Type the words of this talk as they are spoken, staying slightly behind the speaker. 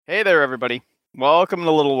Hey there, everybody. Welcome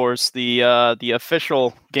to Little Wars, the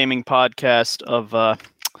official gaming podcast of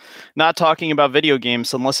not talking about video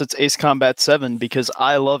games unless it's Ace Combat 7, because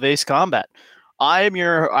I love Ace Combat. I am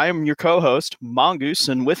your co-host, Mongoose,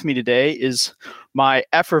 and with me today is my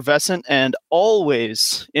effervescent and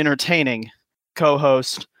always entertaining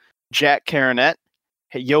co-host, Jack Caranet.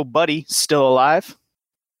 Hey, yo, buddy, still alive?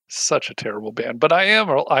 Such a terrible band, but I am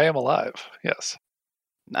alive. Yes.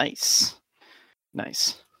 Nice.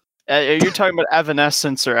 Are you talking about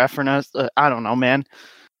Evanescence or Evanescence? I don't know, man.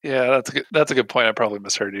 Yeah, that's a good point. I probably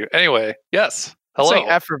misheard you. Anyway, yes. Hello. It's like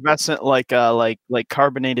effervescent, like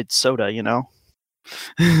carbonated soda, you know.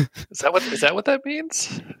 Is that what that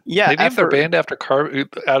means? Yeah, they named their band after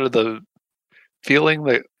out of the feeling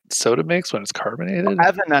that soda makes when it's carbonated.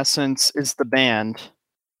 Evanescence is the band.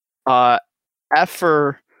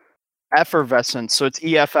 Effervescence, so it's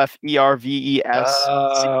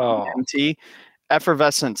EFFERVESCENT.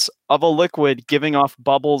 Effervescence of a liquid giving off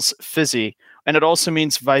bubbles, fizzy, and it also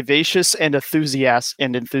means vivacious and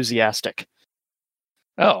enthusiastic.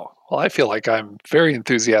 Oh, well, I feel like I'm very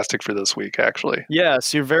enthusiastic for this week, actually.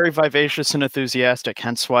 Yes, you're very vivacious and enthusiastic,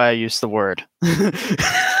 hence why I use the word.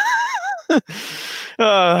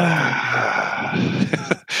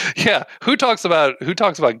 Yeah, who talks about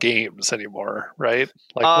games anymore, right?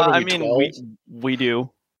 Like, what are we, I mean, 12? we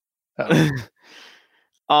do.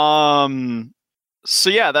 Oh.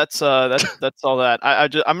 So yeah, that's all that.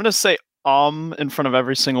 I'm gonna say in front of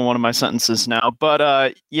every single one of my sentences now.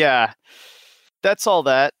 But yeah, that's all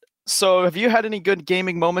that. So have you had any good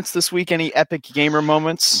gaming moments this week? Any epic gamer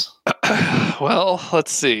moments? Well,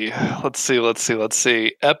 let's see.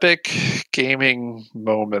 Epic gaming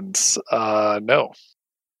moments. No.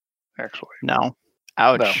 Actually. No.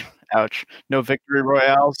 Ouch. No victory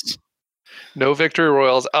royales. No victory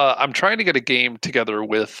royals. I'm trying to get a game together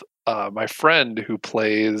with my friend who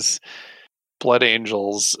plays Blood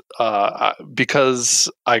Angels because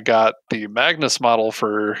I got the Magnus model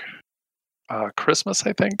for Christmas,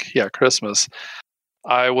 I think. Yeah, Christmas.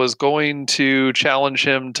 I was going to challenge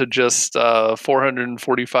him to just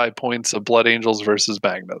 445 points of Blood Angels versus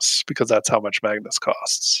Magnus, because that's how much Magnus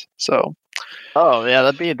costs. So. Oh yeah,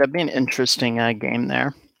 that'd be an interesting game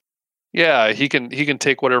there. Yeah, he can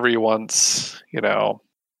take whatever he wants, you know,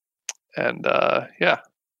 and yeah.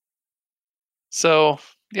 So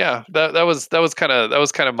yeah, that was kind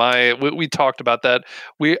of my. We talked about that.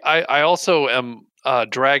 I also am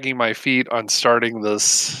dragging my feet on starting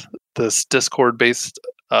this Discord based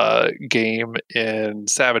game in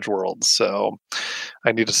Savage Worlds. So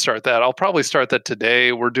I need to start that. I'll probably start that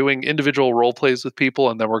today. We're doing individual role plays with people,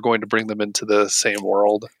 and then we're going to bring them into the same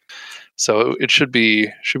world. So it should be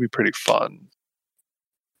pretty fun.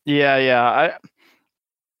 Yeah.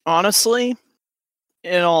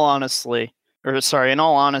 In all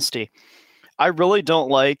honesty, I really don't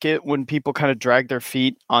like it when people kind of drag their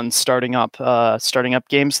feet on starting up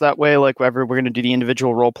games that way. Like whenever we're going to do the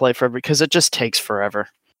individual role play because it just takes forever.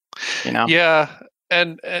 You know? Yeah.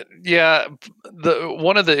 And yeah,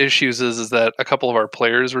 one of the issues is that a couple of our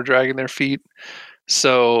players were dragging their feet.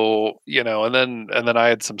 So, you know, and then I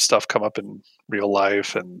had some stuff come up in real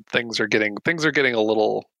life, and things are getting a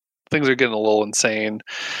little insane.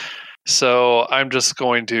 So I'm just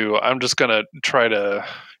gonna try to,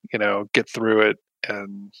 you know, get through it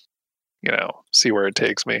and, you know, see where it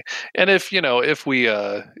takes me. And if we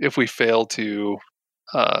fail to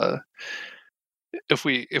if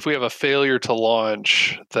we have a failure to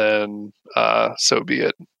launch, then so be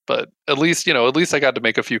it. But at least I got to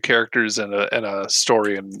make a few characters and a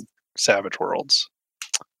story in Savage Worlds.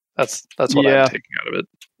 That's what I'm taking out of it.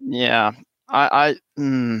 Yeah, I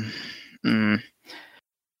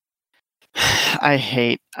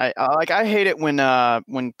hate it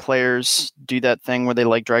when players do that thing where they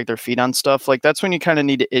like drag their feet on stuff. Like that's when you kind of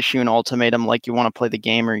need to issue an ultimatum, like you want to play the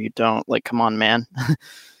game or you don't. Like, come on, man.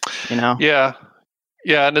 You know?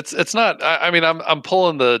 Yeah, and it's not. I mean, I'm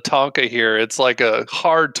pulling the Tonka here. It's like a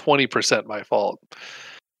hard 20% my fault.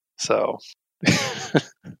 So,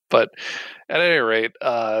 but at any rate,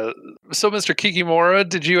 so Mr. Kikimura,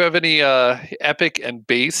 did you have any epic and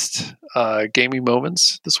based gaming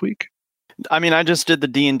moments this week? I mean, I just did the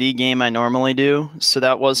D&D game I normally do, so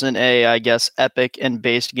that wasn't I guess, epic and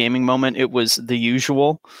based gaming moment. It was the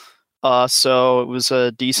usual. So it was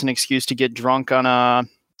a decent excuse to get drunk on a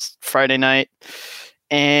Friday night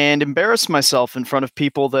and embarrass myself in front of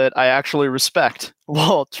people that I actually respect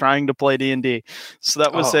while trying to play D&D. So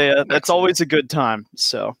that was that's always a good time.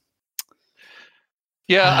 So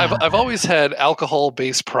yeah, I've always had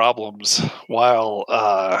alcohol-based problems while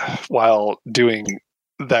doing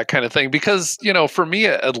that kind of thing, because, you know, for me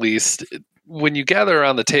at least, when you gather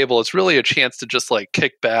around the table, it's really a chance to just like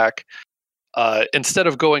kick back. Instead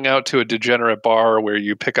of going out to a degenerate bar where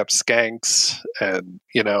you pick up skanks and,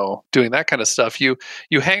 you know, doing that kind of stuff, you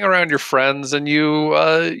hang around your friends and you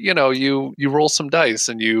roll some dice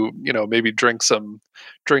and you know, maybe drink some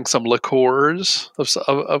liqueurs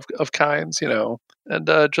of kinds, you know, and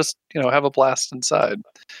just, you know, have a blast inside.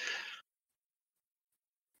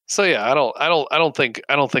 So yeah, I don't think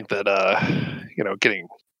that you know, getting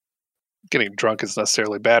drunk is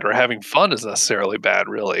necessarily bad, or having fun is necessarily bad,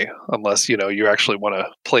 really, unless, you know, you actually want to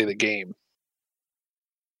play the game.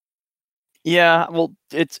 Yeah, well,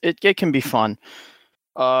 it can be fun.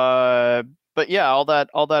 But yeah, all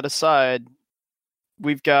that aside,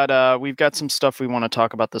 we've got some stuff we want to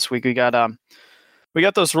talk about this week. We got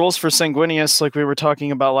those rules for Sanguinius, like we were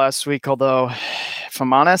talking about last week. Although, if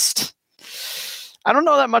I'm honest, I don't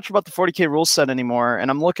know that much about the 40k rule set anymore. And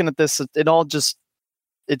I'm looking at this;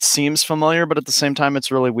 it seems familiar, but at the same time,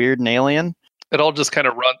 it's really weird and alien. It all just kind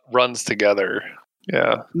of runs together.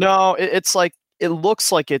 Yeah. No, it's like, it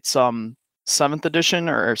looks like it's 7th edition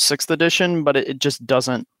or 6th edition, but it just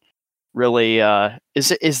doesn't really.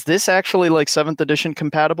 Is this actually like 7th edition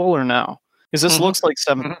compatible or no? Because this looks like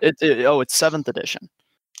 7th. It's 7th edition.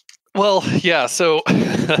 Well, yeah. So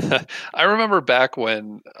I remember back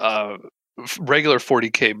when regular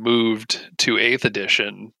 40k moved to 8th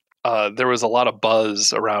edition. There was a lot of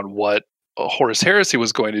buzz around what Horus Heresy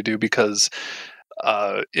was going to do, because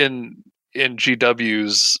in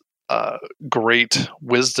GW's great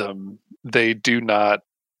wisdom, they do not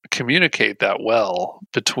communicate that well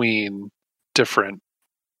between different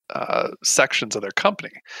sections of their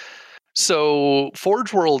company. So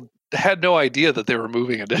Forge World had no idea that they were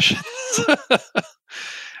moving editions.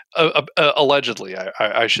 Allegedly,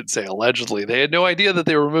 I should say allegedly, they had no idea that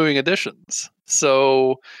they were moving editions.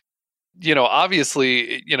 So, you know,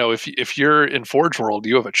 obviously, you know, if you're in Forge World,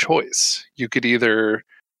 you have a choice. You could either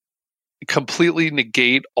completely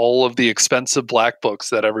negate all of the expensive black books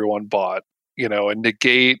that everyone bought, you know, and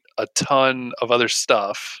negate a ton of other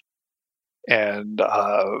stuff, and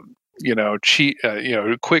you know, cheat, you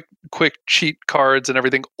know, quick cheat cards and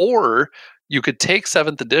everything, or you could take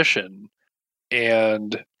 7th edition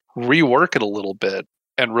and rework it a little bit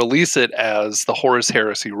and release it as the Horus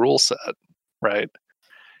Heresy rule set, right?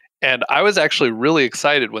 And I was actually really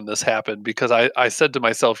excited when this happened, because I said to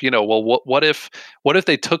myself, you know, well, what if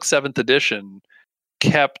they took 7th edition,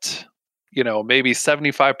 kept, you know, maybe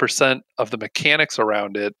 75% of the mechanics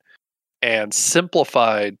around it, and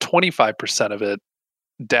simplified 25% of it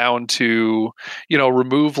down to, you know,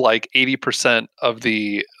 remove like 80% of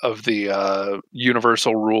the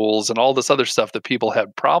universal rules and all this other stuff that people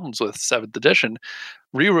had problems with 7th edition,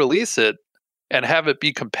 re-release it and have it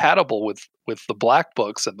be compatible with the black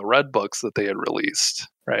books and the red books that they had released,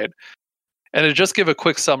 right? And to just give a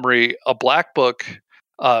quick summary, a black book,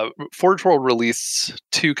 Forge World released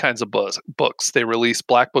two kinds of books. They released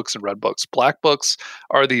black books and red books. Black books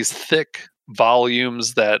are these thick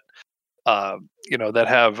volumes that you know, that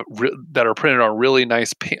are printed on really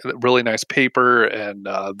nice paper, and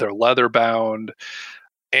they're leather bound,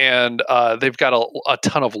 and they've got a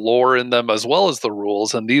ton of lore in them, as well as the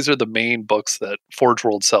rules. And these are the main books that Forge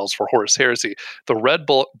World sells for Horus Heresy. The red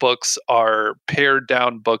books are pared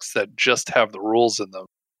down books that just have the rules in them,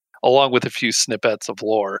 along with a few snippets of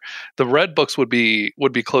lore. The red books would be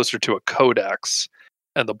closer to a codex,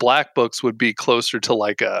 and the black books would be closer to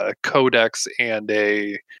like a codex and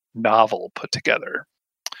a novel put together.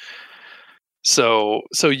 So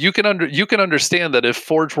you can understand that if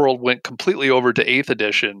Forge World went completely over to 8th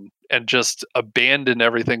edition and just abandoned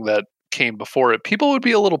everything that came before it, people would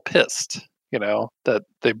be a little pissed, you know, that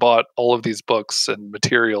they bought all of these books and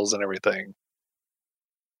materials and everything.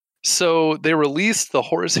 So they released the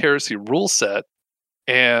Horus Heresy rule set,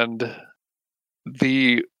 and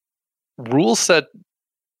the rule set,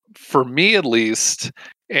 for me at least,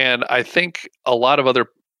 and I think a lot of other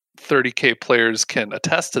 30k players can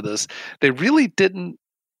attest to this, they really didn't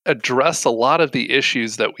address a lot of the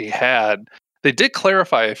issues that we had. They did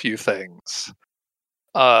clarify a few things,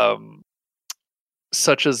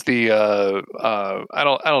 such as the I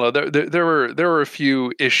don't know. There were a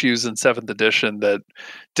few issues in 7th edition that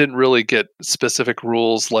didn't really get specific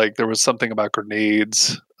rules. Like there was something about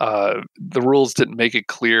grenades. The rules didn't make it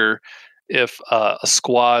clear if a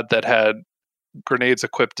squad that had grenades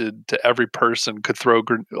equipped to every person could throw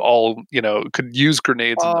could use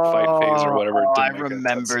grenades in the fight phase or whatever. I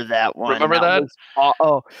remember that one. Remember that?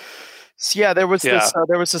 So yeah, there was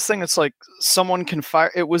this thing that's like someone can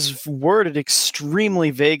fire. It was worded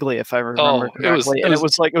extremely vaguely, if I remember correctly, and it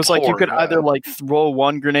was like you could either like throw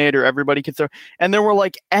one grenade or everybody could throw. And there were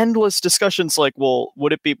like endless discussions, like, well,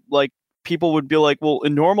 would it be like people would be like, well,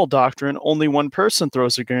 in normal doctrine, only one person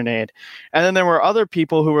throws a grenade, and then there were other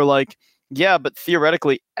people who were like, yeah, but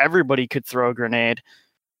theoretically everybody could throw a grenade,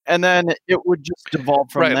 and then it would just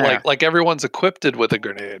devolve from there. Like everyone's equipped with a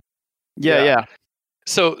grenade. Yeah.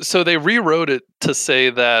 So they rewrote it to say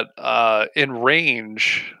that in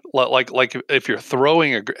range, like if you're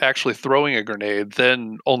actually throwing a grenade,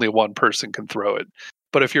 then only one person can throw it.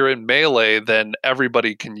 But if you're in melee, then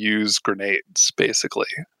everybody can use grenades, basically.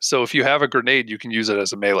 So if you have a grenade, you can use it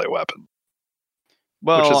as a melee weapon.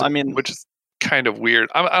 Well, which is kind of weird.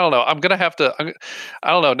 I don't know. I'm gonna have to. I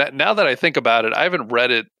don't know. Now that I think about it, I haven't read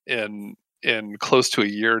it in close to a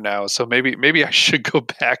year now. So maybe I should go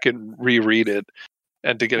back and reread it.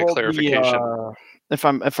 And to get a clarification,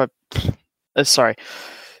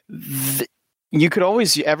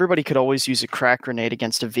 everybody could always use a crack grenade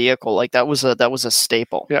against a vehicle. Like that was a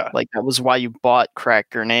staple. Yeah, like that was why you bought crack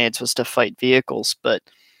grenades, was to fight vehicles. But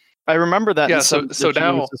I remember that. Yeah, so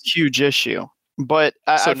now it was a huge issue. But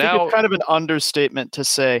I think it's kind of an understatement to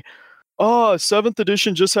say, oh, 7th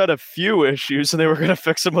edition just had a few issues and they were going to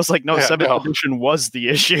fix them. I was like, no, 7th edition was the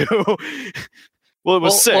issue. Well, it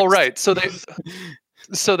was 6th. Well, right.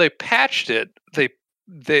 So they patched it.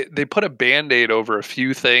 They put a Band-Aid over a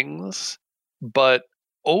few things, but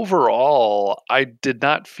overall, I did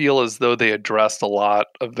not feel as though they addressed a lot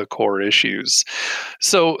of the core issues.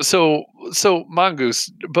 So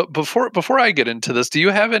Mongoose, but before I get into this, do you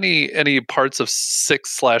have any parts of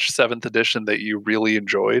 6/7th edition that you really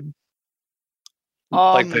enjoyed?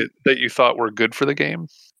 Like that you thought were good for the game?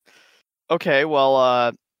 Okay,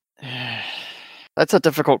 well, that's a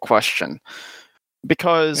difficult question.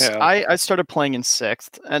 Because I started playing in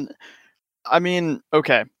 6th, and I mean,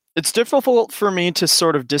 okay, it's difficult for me to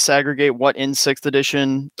sort of disaggregate what in 6th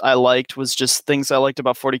edition I liked was just things I liked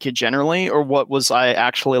about 40k generally, or what was I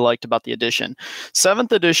actually liked about the edition.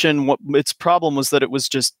 7th edition, its problem was that it was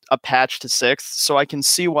just a patch to 6th, so I can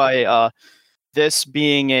see why this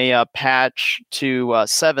being a patch to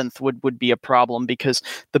 7th would be a problem, because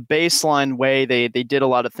the baseline way they did a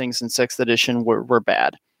lot of things in 6th edition were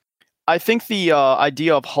bad. I think the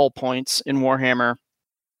idea of hull points in Warhammer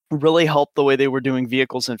really helped the way they were doing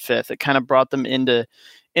vehicles in 5th. It kind of brought them into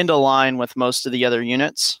line with most of the other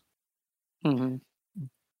units. Mm-hmm.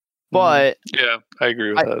 But yeah, I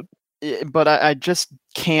agree with that. But I just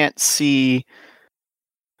can't see.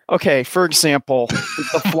 Okay, for example,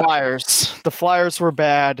 the Flyers. The Flyers were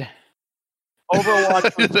bad.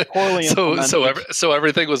 Overwatch was poorly implemented. So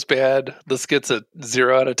everything was bad. This gets a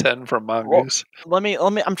 0 out of 10 from Mongoose. Well, let me.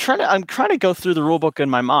 I'm trying to go through the rulebook in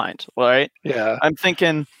my mind, right? Yeah. I'm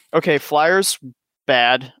thinking, okay, Flyers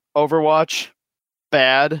bad, Overwatch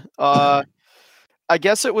bad. I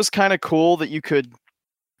guess it was kind of cool that you could,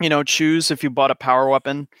 choose if you bought a power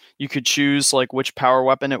weapon, you could choose like which power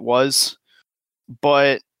weapon it was.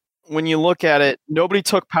 But when you look at it, nobody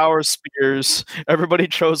took power spears. Everybody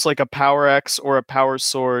chose like a power axe or a power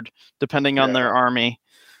sword, depending on their army.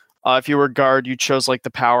 If you were guard, you chose like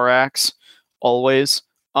the power axe always.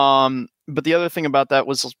 But the other thing about that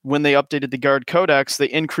was when they updated the guard codex, they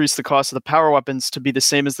increased the cost of the power weapons to be the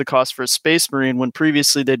same as the cost for a space marine, when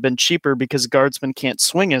previously they'd been cheaper because guardsmen can't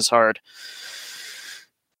swing as hard.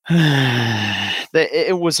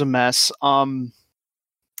 It was a mess.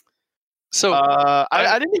 So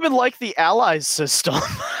I didn't even like the allies system.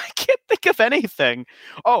 I can't think of anything.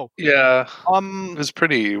 Oh yeah, it was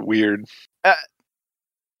pretty weird.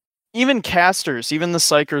 Even casters, even the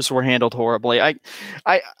psychers were handled horribly. What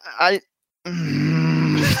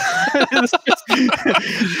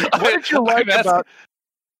did you like about?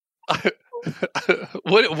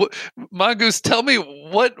 What Mongoose? Tell me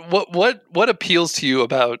what appeals to you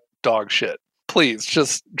about dog shit. Please,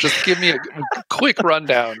 just give me a quick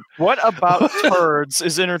rundown. What about turds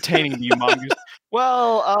is entertaining to you, Mongoose?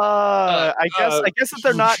 Well, I guess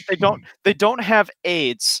that they don't have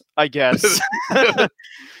AIDS, I guess.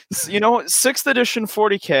 6th edition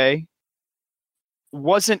 40k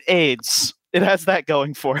wasn't AIDS. It has that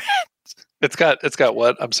going for it. It's got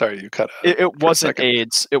what? I'm sorry, you cut out. It wasn't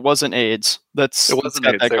AIDS. It wasn't AIDS. It's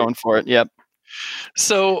got that going for it. Yep.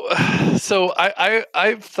 So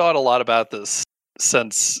I've thought a lot about this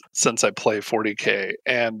since I play 40k,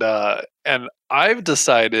 and I've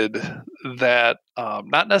decided that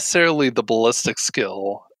not necessarily the ballistic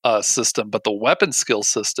skill system, but the weapon skill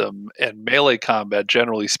system and melee combat,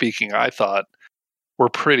 generally speaking, I thought were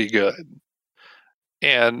pretty good.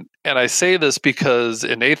 And I say this because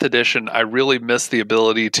in 8th edition, I really miss the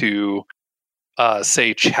ability to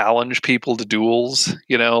say challenge people to duels.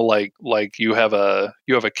 You know, like you have a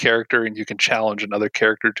character and you can challenge another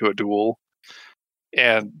character to a duel.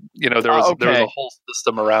 And you know there was a whole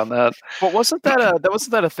system around that. But wasn't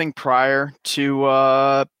that a thing prior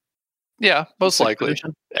to? Yeah, most likely.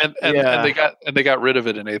 Edition? And they got rid of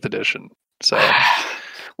it in 8th edition. So.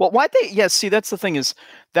 Well, why they? Yeah, see, that's the thing is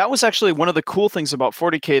that was actually one of the cool things about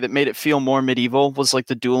 40K that made it feel more medieval was like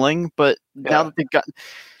the dueling. But now that they've got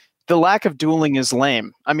the lack of dueling is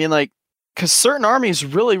lame. I mean, like, because certain armies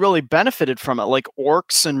really, really benefited from it. Like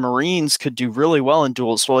orcs and marines could do really well in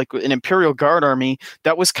duels. So, like an Imperial Guard army,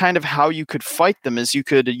 that was kind of how you could fight them. Is you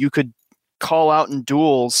could call out in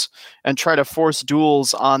duels and try to force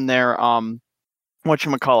duels on their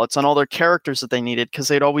whatchamacallits, on all their characters that they needed, because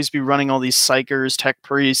they'd always be running all these psychers, tech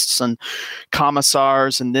priests, and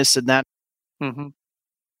commissars, and this and that. Mm-hmm.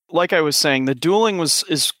 Like I was saying, the dueling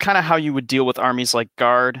is kind of how you would deal with armies like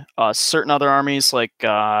Guard. Certain other armies like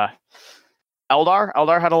Eldar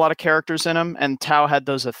had a lot of characters in them, and Tau had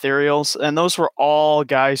those ethereals, and those were all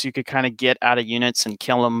guys you could kind of get out of units and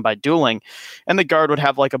kill them by dueling. And the Guard would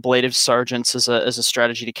have like ablative sergeants as a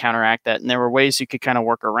strategy to counteract that, and there were ways you could kind of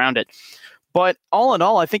work around it. But all in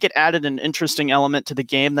all, I think it added an interesting element to the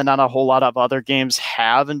game that not a whole lot of other games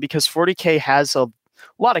have. And because 40K has a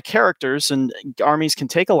lot of characters and armies can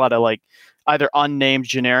take a lot of like either unnamed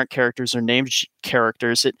generic characters or named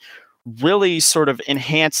characters, it really sort of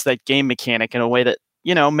enhanced that game mechanic in a way that,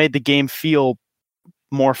 you know, made the game feel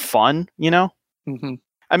more fun, you know? Mm-hmm.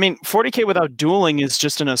 I mean, 40K without dueling is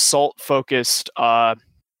just an assault-focused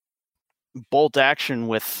bolt action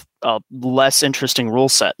with a less interesting rule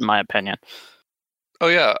set, in my opinion. Oh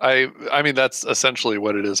yeah, I mean that's essentially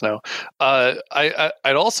what it is now.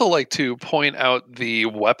 I'd also like to point out the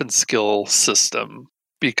weapon skill system,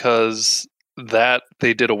 because that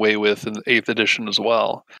they did away with in 8th edition as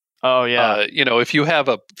well. Oh yeah. You know, if you have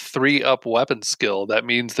a 3-up weapon skill, that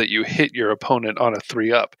means that you hit your opponent on a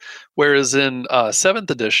 3-up. Whereas in 7th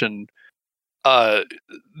edition,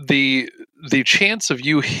 the chance of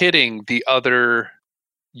you hitting the other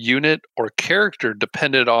unit or character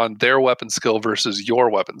depended on their weapon skill versus your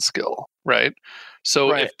weapon skill, right?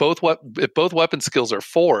 So if both weapon skills are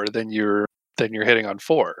 4, then you're hitting on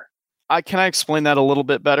 4. Can I explain that a little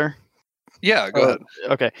bit better? Yeah, go ahead.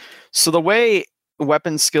 Okay, so the way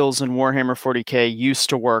weapon skills in Warhammer 40K used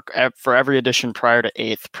to work for every edition prior to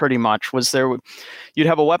 8th, pretty much, was you'd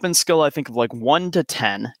have a weapon skill, I think, of like 1 to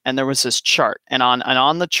 10, and there was this chart, and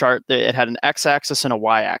on the chart it had an x-axis and a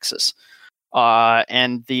y-axis.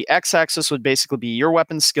 And the x-axis would basically be your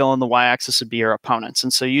weapon skill, and the y-axis would be your opponent's.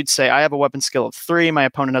 And so you'd say, I have a weapon skill of 3, my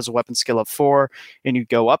opponent has a weapon skill of 4, and you'd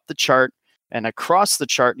go up the chart and across the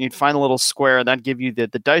chart, and you'd find a little square, and that'd give you the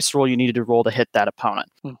dice roll you needed to roll to hit that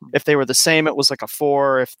opponent. Mm-hmm. If they were the same, it was like a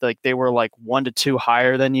 4. If they were like 1 to 2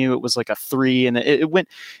 higher than you, it was like a 3, and it went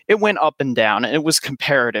up and down, and it was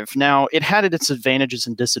comparative. Now, it had its advantages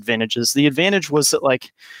and disadvantages. The advantage was that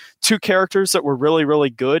like 2 characters that were really, really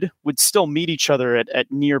good would still meet each other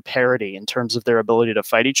at near parity in terms of their ability to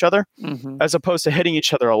fight each other, mm-hmm. as opposed to hitting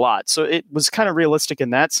each other a lot. So it was kind of realistic in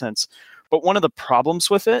that sense. But one of the problems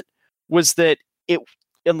with it was that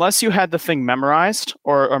unless you had the thing memorized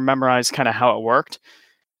or memorized kind of how it worked,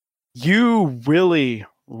 you really,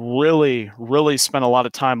 really, really spent a lot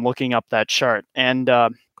of time looking up that chart. And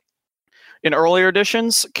in earlier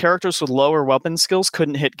editions, characters with lower weapon skills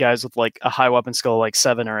couldn't hit guys with like a high weapon skill like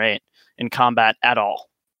 7 or 8 in combat at all.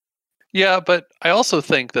 Yeah, but I also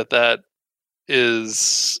think that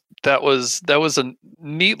was a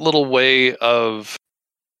neat little way of,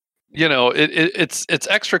 you know, it's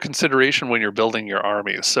extra consideration when you're building your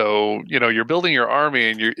army. So, you know, you're building your army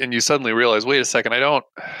and you suddenly realize, wait a second,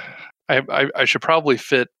 I should probably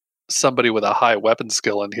fit somebody with a high weapon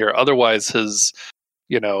skill in here. Otherwise his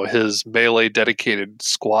melee dedicated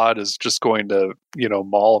squad is just going to, you know,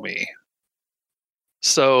 maul me.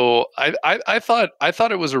 So I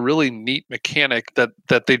thought it was a really neat mechanic that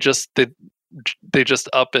they just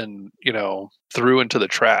up and, you know, threw into the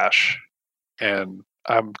trash. And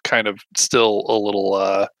I'm kind of still a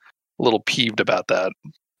little peeved about that.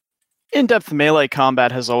 In-depth melee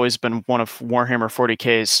combat has always been one of Warhammer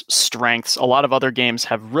 40K's strengths. A lot of other games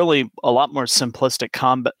have really a lot more simplistic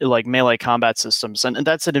combat, like melee combat systems, and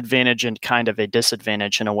that's an advantage and kind of a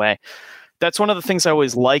disadvantage in a way. That's one of the things I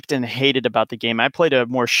always liked and hated about the game. I played a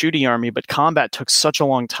more shooty army, but combat took such a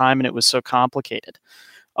long time and it was so complicated.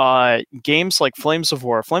 Games like Flames of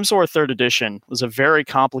War 3rd edition was a very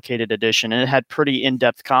complicated edition, and it had pretty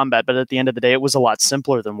in-depth combat, but at the end of the day, it was a lot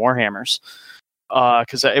simpler than Warhammer's.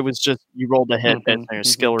 because it was just you rolled a hit based on your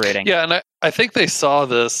skill rating. Yeah, and I think they saw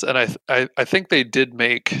this, and I think they did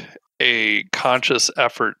make a conscious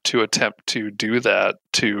effort to attempt to do that,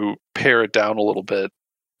 to pare it down a little bit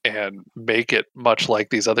and make it much like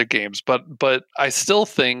these other games. But I still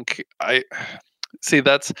think I see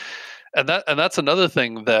that's another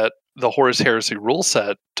thing that the Horus Heresy rule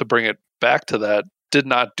set, to bring it back to that, did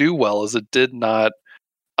not do well, is it did not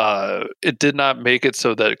make it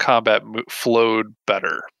so that combat flowed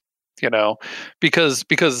better,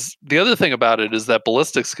 because the other thing about it is that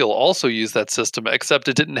ballistic skill also used that system, except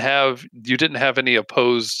you didn't have any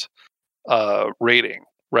opposed rating,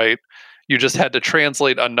 right? You just had to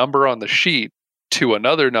translate a number on the sheet to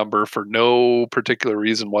another number for no particular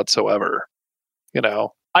reason whatsoever,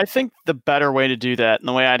 I think the better way to do that, and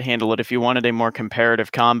the way I'd handle it if you wanted a more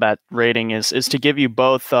comparative combat rating, is to give you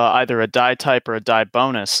both either a die type or a die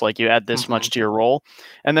bonus, like you add this much to your roll,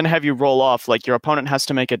 and then have you roll off, like your opponent has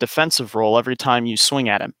to make a defensive roll every time you swing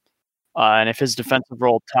at him. And if his defensive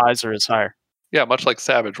roll ties or is higher. Yeah, much like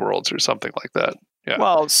Savage Worlds or something like that. Yeah.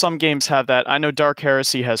 Well, some games have that. I know Dark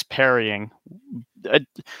Heresy has parrying.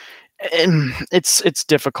 It's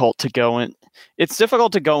difficult to go in. It's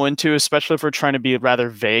difficult to go into, especially if we're trying to be rather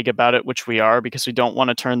vague about it, which we are, because we don't want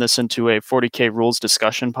to turn this into a 40K rules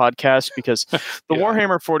discussion podcast, because the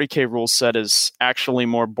Warhammer 40K rules set is actually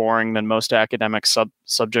more boring than most academic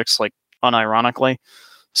subjects, like unironically.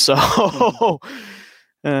 So,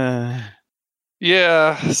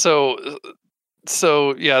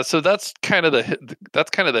 so that's kind of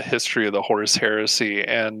the history of the Horus Heresy,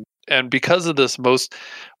 and because of this,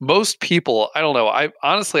 most people, I don't know, I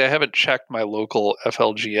haven't checked my local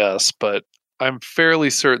FLGS, but I'm fairly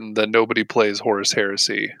certain that nobody plays Horus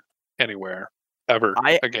Heresy anywhere ever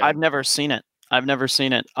again. I've never seen it.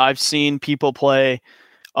 I've seen people play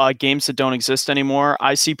games that don't exist anymore.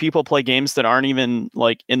 I see people play games that aren't even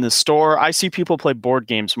like in the store. I see people play board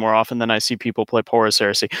games more often than I see people play Horus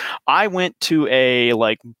Heresy. I went to a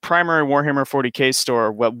like primary Warhammer 40K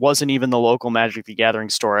store that wasn't even the local Magic the Gathering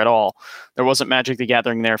store at all. There wasn't Magic the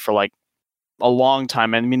Gathering there for like a long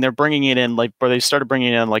time. I mean, they're bringing it in like, or they started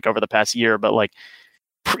bringing it in like over the past year, but like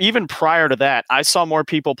even prior to that, I saw more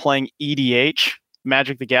people playing EDH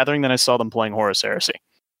Magic the Gathering than I saw them playing Horus Heresy.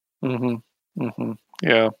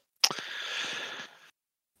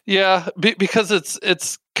 Yeah, because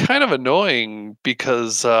it's kind of annoying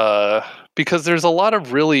because there's a lot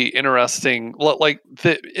of really interesting, like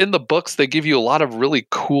in the books they give you a lot of really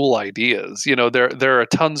cool ideas. There are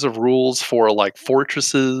tons of rules for like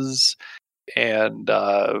fortresses and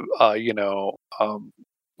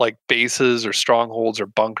like bases or strongholds or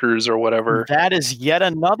bunkers or whatever. That is yet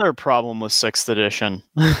another problem with 6th edition.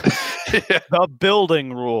 The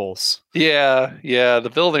building rules. Yeah, the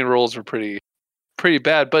building rules are pretty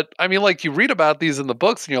bad. But I mean, like, you read about these in the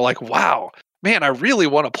books and you're like, wow, man, I really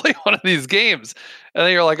want to play one of these games. And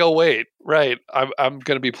then you're like, oh wait, right, I'm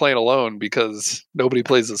going to be playing alone because nobody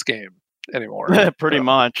plays this game anymore. Pretty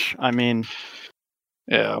much. I mean,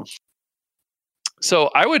 yeah.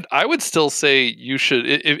 So I would still say you should,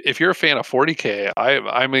 if you're a fan of 40K,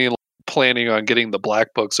 I mean, planning on getting the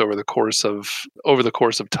black books over the course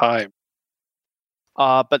of time.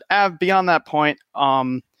 But beyond that point,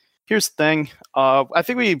 here's the thing. I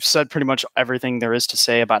think we've said pretty much everything there is to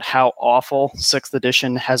say about how awful 6th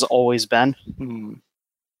edition has always been.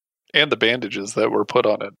 And the bandages that were put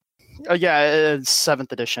on it. Yeah,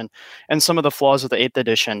 7th edition. And some of the flaws of the 8th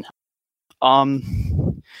edition.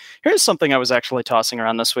 Here's something I was actually tossing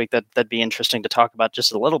around this week that'd be interesting to talk about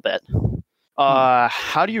just a little bit.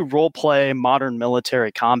 How do you roleplay modern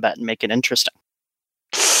military combat and make it interesting?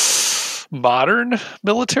 Modern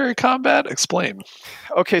military combat? Explain.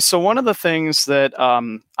 Okay, so one of the things that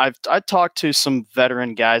I talked to some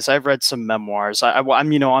veteran guys. I've read some memoirs.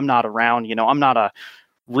 I'm not around. I'm not a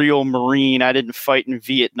real Marine. I didn't fight in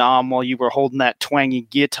Vietnam while you were holding that twangy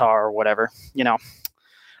guitar or whatever.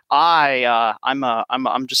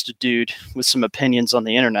 I'm just a dude with some opinions on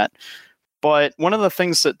the internet. But one of the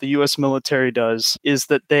things that the U.S. military does is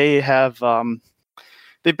that they have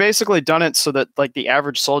they basically done it so that like the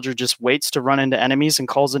average soldier just waits to run into enemies and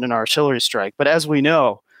calls it an artillery strike. But as we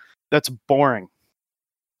know, that's boring.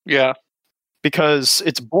 Yeah. Because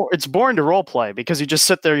it's boring to role play because you just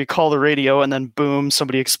sit there, you call the radio, and then boom,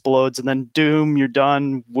 somebody explodes, and then doom, you're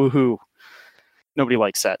done. Woohoo! Nobody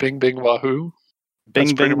likes that. Bing bing wahoo. Bing,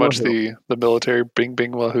 that's pretty bing, much wahoo. the military. Bing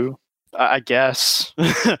bing wahoo. I guess.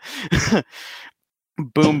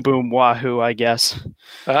 Boom boom wahoo. I guess.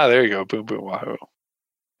 There you go. Boom boom wahoo.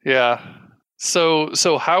 Yeah. So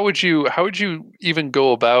how would you even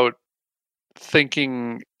go about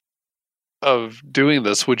thinking of doing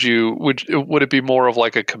this, would it be more of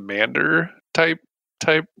like a commander type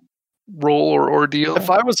role or ordeal? If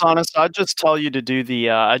I was honest, I'd just tell you to do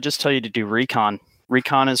recon.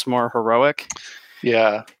 Recon is more heroic.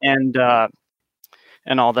 Yeah. And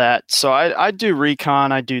all that. So I do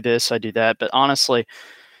recon, I do this, I do that. But honestly,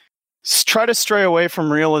 try to stray away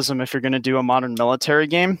from realism if you're going to do a modern military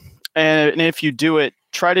game. And if you do it,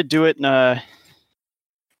 try to do it in a...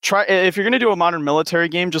 if you're going to do a modern military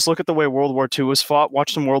game, just look at the way World War II was fought,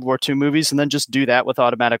 watch some World War II movies, and then just do that with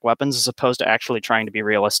automatic weapons as opposed to actually trying to be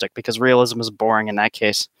realistic, because realism is boring in that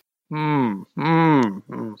case.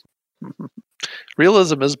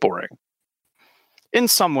 Realism is boring. In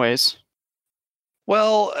some ways.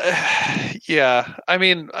 Well, yeah. I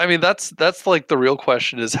mean that's like the real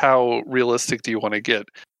question is how realistic do you want to get?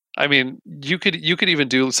 I mean, you could even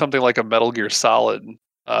do something like a Metal Gear Solid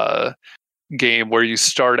game where you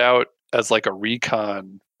start out as like a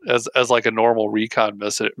recon, as like a normal recon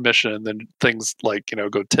mission, and then things like,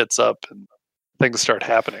 go tits up and things start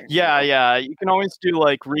happening. Yeah. You can always do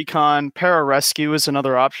like recon. Pararescue is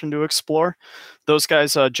another option to explore. Those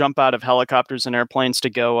guys jump out of helicopters and airplanes to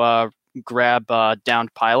go grab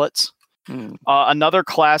downed pilots. Another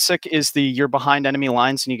classic is the you're behind enemy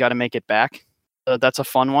lines and you got to make it back. That's a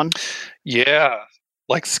fun one. Yeah,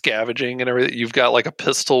 like scavenging and everything. You've got like a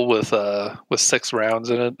pistol with 6 rounds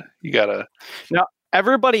in it. You gotta. Now,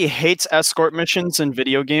 everybody hates escort missions in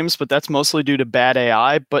video games, but that's mostly due to bad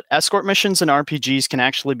AI. But escort missions in RPGs can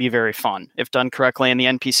actually be very fun if done correctly, and the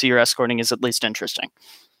NPC you're escorting is at least interesting.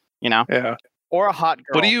 Yeah. Or a hot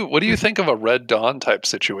girl. What do you think of a Red Dawn type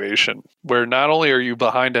situation where not only are you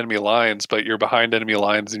behind enemy lines, but you're behind enemy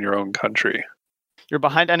lines in your own country? You're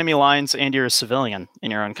behind enemy lines and you're a civilian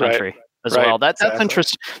in your own country as well. That's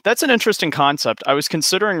interesting. That's an interesting concept. I was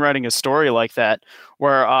considering writing a story like that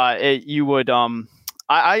where you would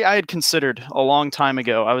I had considered a long time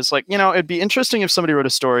ago. I was like, it'd be interesting if somebody wrote a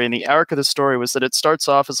story and the arc of the story was that it starts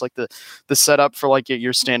off as like the setup for like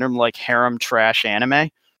your standard like harem trash anime,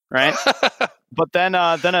 right? But then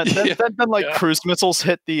cruise missiles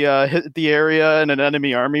hit the area and an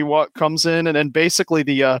enemy army comes in, and then basically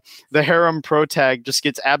the harem protag just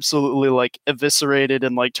gets absolutely like eviscerated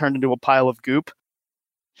and like turned into a pile of goop.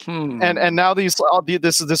 And now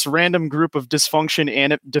this random group of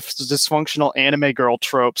dysfunctional anime girl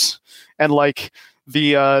tropes, and like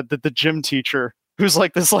the gym teacher who's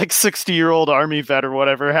like this like 60-year-old army vet or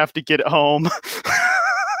whatever have to get home.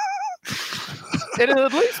 It'd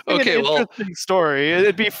at least be an interesting story.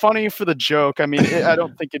 It'd be funny for the joke. I mean, I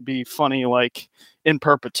don't think it'd be funny like in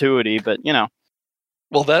perpetuity, but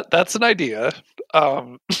Well, that's an idea.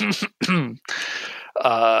 I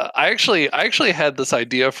actually had this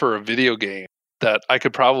idea for a video game that I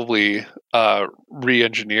could probably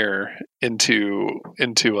re-engineer into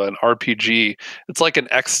an RPG. It's like an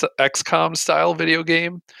XCOM style video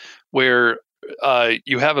game where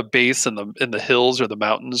you have a base in the hills or the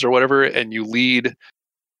mountains or whatever, and you lead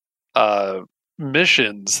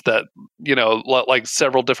missions that like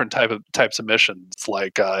several different types of missions,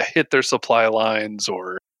 like hit their supply lines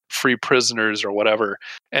or free prisoners or whatever.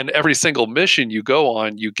 And every single mission you go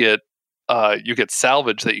on, you get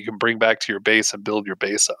salvage that you can bring back to your base and build your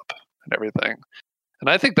base up and everything.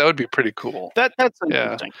 And I think that would be pretty cool. That's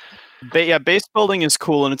interesting. Yeah, base building is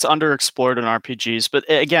cool and it's underexplored in RPGs. But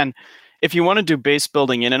again, if you want to do base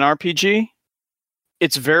building in an RPG,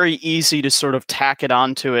 it's very easy to sort of tack it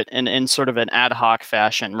onto it in sort of an ad hoc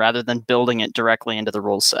fashion rather than building it directly into the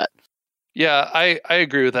rule set. Yeah, I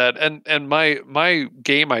agree with that. And my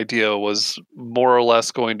game idea was more or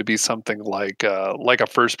less going to be something like a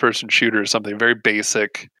first person shooter, something very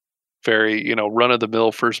basic, very run of the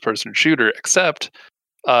mill first person shooter. Except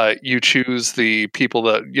you choose the people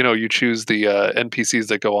that you choose the NPCs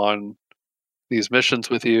that go on these missions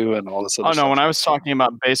with you and all this other stuff. When I was talking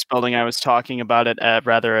about base building, I was talking about it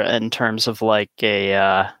rather in terms of like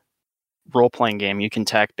a role-playing game. You can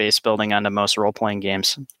tack base building onto most role-playing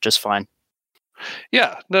games just fine.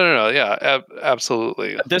 Yeah, no, yeah,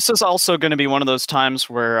 absolutely. This is also going to be one of those times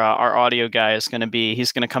where our audio guy is going to be,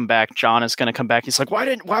 he's going to come back. John is going to come back. He's like,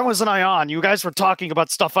 why wasn't I on? You guys were talking about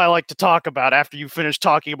stuff I like to talk about after you finished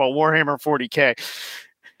talking about Warhammer 40K.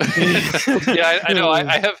 Yeah, I know.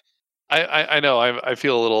 I know. I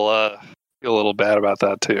feel a little bad about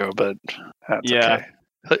that too, but that's okay.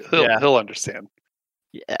 He'll understand.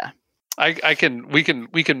 Yeah. We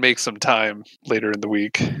can make some time later in the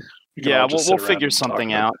week. Yeah, we'll figure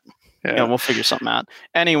something out. Yeah, we'll figure something out.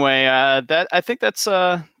 Anyway, I think that's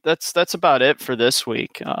about it for this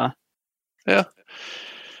week. Yeah. I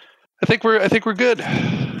think we're good.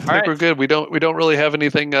 We're good. We don't really have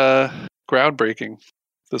anything groundbreaking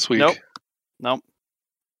this week. Nope. Nope.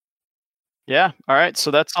 Yeah. All right.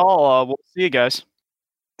 So that's all. We'll see you guys.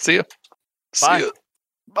 See ya. Bye. See ya.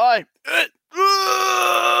 Bye.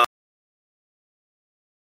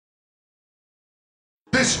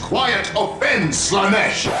 This quiet offends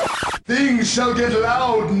Slanesh. Things shall get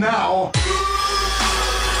loud now.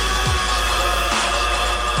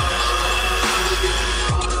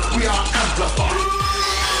 We are amplified.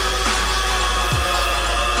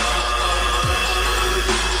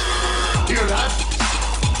 Hear that?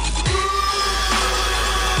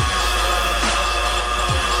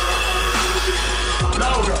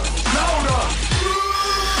 Louder! Louder!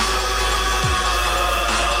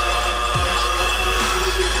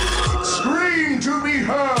 Scream to be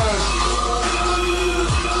heard!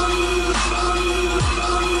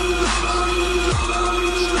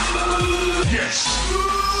 Yes!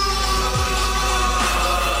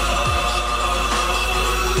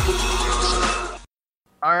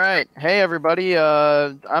 All right. Hey, everybody.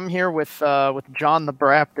 I'm here with John the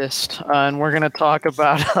Baptist, and we're going to talk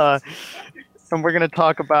about.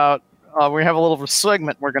 We have a little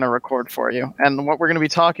segment we're going to record for you, and what we're going to be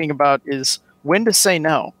talking about is when to say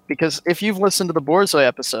no. Because if you've listened to the Borzoi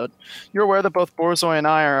episode, you're aware that both Borzoi and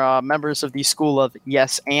I are members of the school of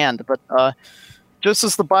yes and. But just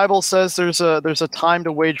as the Bible says, there's a time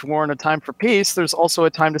to wage war and a time for peace. There's also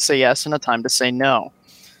a time to say yes and a time to say no.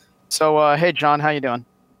 So, hey, John, how you doing?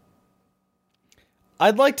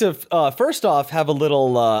 I'd like to first off have a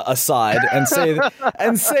little aside and say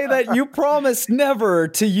that you promised never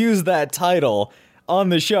to use that title on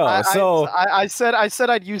the show. I said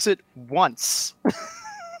I'd use it once.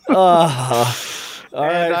 All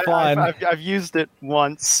right, fine. I've used it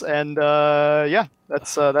once, and yeah,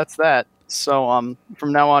 that's that. So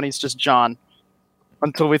from now on, he's just John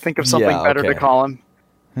until we think of something better to call him.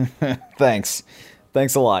 Thanks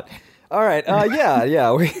a lot. All right. Yeah.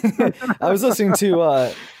 I was listening to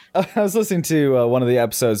one of the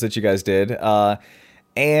episodes that you guys did,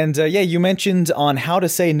 and you mentioned on how to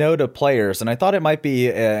say no to players, and I thought it might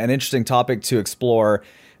be an interesting topic to explore,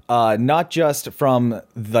 not just from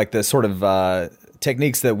like the sort of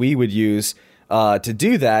techniques that we would use to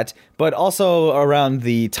do that, but also around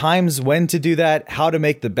the times when to do that, how to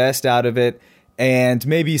make the best out of it. And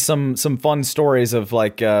maybe some fun stories of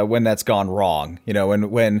like when that's gone wrong, you know,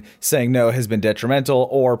 when saying no has been detrimental,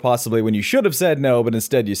 or possibly when you should have said no, but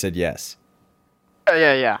instead you said yes.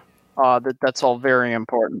 Yeah. That's all very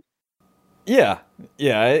important. Yeah,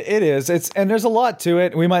 it is. And there's a lot to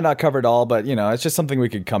it. We might not cover it all, but you know, it's just something we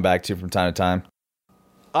could come back to from time to time.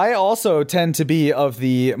 I also tend to be of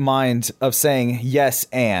the mind of saying yes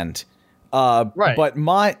and. Right. But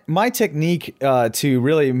my technique to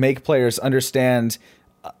really make players understand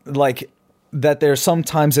like that there's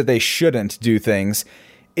sometimes that they shouldn't do things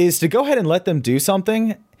is to go ahead and let them do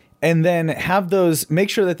something and then have those make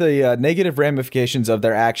sure that the negative ramifications of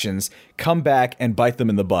their actions come back and bite them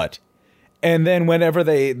in the butt. And then whenever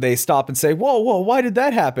they stop and say, whoa, why did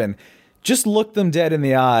that happen? Just look them dead in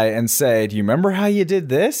the eye and say, do you remember how you did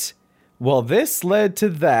this? Well, this led to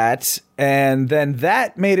that, and then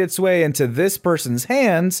that made its way into this person's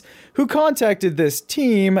hands, who contacted this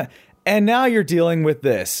team, and now you're dealing with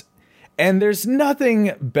this. And there's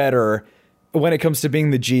nothing better when it comes to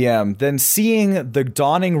being the GM than seeing the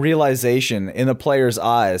dawning realization in the player's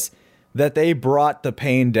eyes that they brought the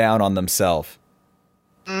pain down on themselves.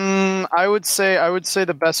 I would say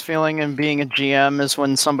the best feeling in being a GM is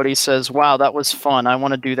when somebody says, wow, that was fun, I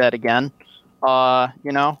want to do that again.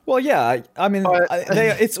 You know? Well, yeah. I mean,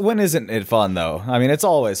 it's when isn't it fun though? I mean, it's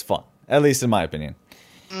always fun, at least in my opinion.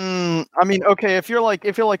 I mean, okay, if you're like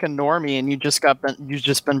a normie and you've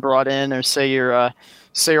just been brought in, or say you're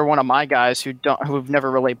one of my guys who've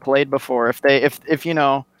never really played before. If you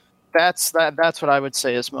know, that's what I would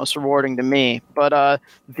say is most rewarding to me. But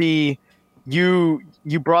you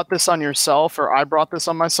brought this on yourself, or I brought this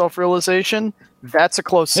on myself realization, that's a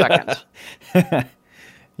close second.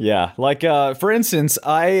 Yeah, like for instance,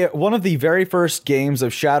 one of the very first games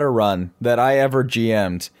of Shadowrun that I ever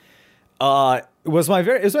GM'd was my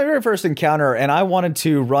very first encounter, and I wanted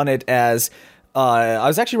to run it as I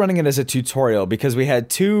was actually running it as a tutorial because we had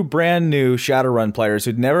two brand new Shadowrun players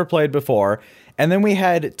who'd never played before, and then we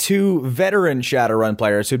had two veteran Shadowrun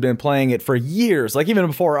players who'd been playing it for years, like even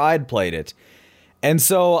before I'd played it. And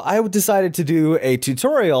so I decided to do a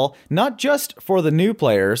tutorial not just for the new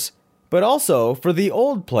players, but also for the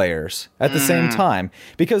old players at the same time.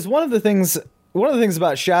 Because one of the things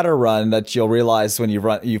about Shadowrun that you'll realize when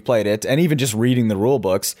you've played it, and even just reading the rule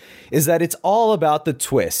books, is that it's all about the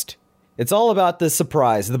twist. It's all about the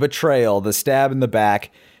surprise, the betrayal, the stab in the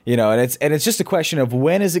back, You know, and it's just a question of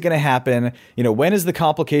when is it going to happen? You know, when is the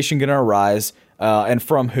complication going to arise, and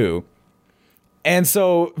from who? And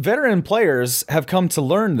so veteran players have come to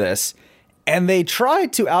learn this, and they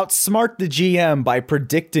tried to outsmart the GM by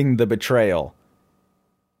predicting the betrayal.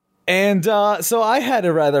 And so I had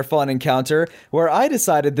a rather fun encounter where I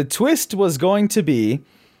decided the twist was going to be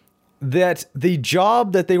that the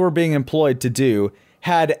job that they were being employed to do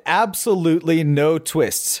had absolutely no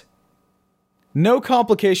twists. No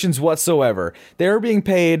complications whatsoever. They were being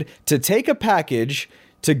paid to take a package,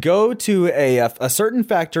 to go to a certain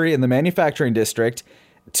factory in the manufacturing district,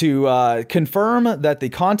 to confirm that the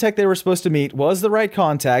contact they were supposed to meet was the right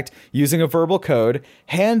contact using a verbal code,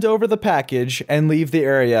 hand over the package, and leave the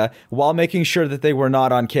area while making sure that they were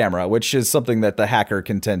not on camera, which is something that the hacker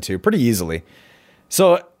can tend to pretty easily.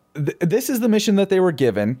 So this is the mission that they were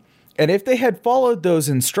given, and if they had followed those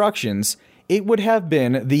instructions, it would have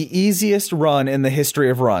been the easiest run in the history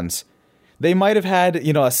of runs. They might have had,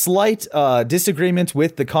 you know, a slight disagreement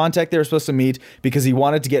with the contact they were supposed to meet because he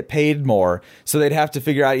wanted to get paid more. So they'd have to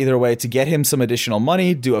figure out either way to get him some additional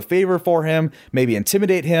money, do a favor for him, maybe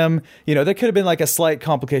intimidate him. You know, there could have been like a slight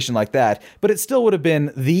complication like that, but it still would have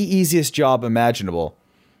been the easiest job imaginable.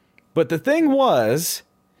 But the thing was,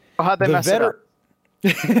 how'd they mess it up?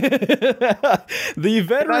 The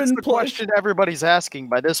veteran That's the question everybody's asking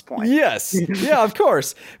by this point. Yes. Yeah, of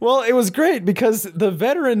course. Well, it was great because the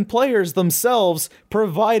veteran players themselves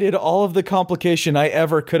provided all of the complication I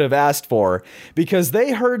ever could have asked for, because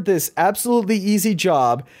they heard this absolutely easy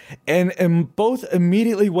job and both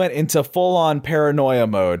immediately went into full-on paranoia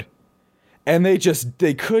mode. And they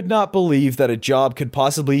could not believe that a job could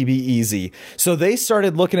possibly be easy. So they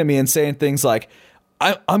started looking at me and saying things like,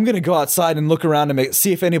 I'm going to go outside and look around and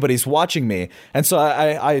see if anybody's watching me. And so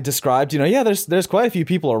I described, you know, yeah, there's quite a few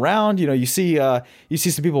people around. You know, you see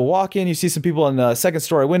some people walking, you see some people in second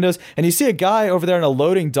story windows, and you see a guy over there in a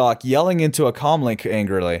loading dock yelling into a comlink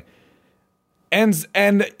angrily. And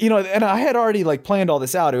you know, and I had already like planned all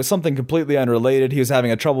this out. It was something completely unrelated. He was having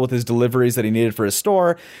a trouble with his deliveries that he needed for his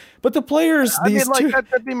store. But the players,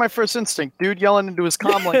 that'd be my first instinct. Dude yelling into his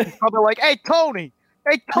comlink, he's probably like, "Hey Tony,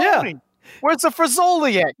 yeah. Where's the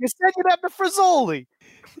Frizzoli at? You said you'd have the Frizzoli."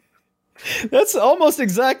 That's almost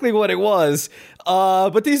exactly what it was.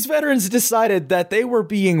 But these veterans decided that they were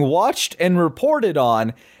being watched and reported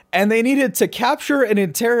on, and they needed to capture and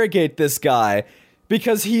interrogate this guy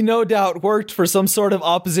because he no doubt worked for some sort of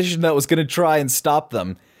opposition that was going to try and stop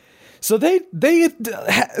them. So they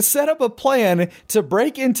set up a plan to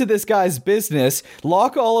break into this guy's business,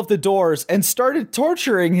 lock all of the doors, and started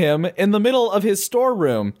torturing him in the middle of his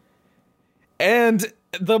storeroom. And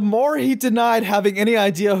the more he denied having any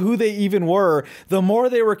idea who they even were, the more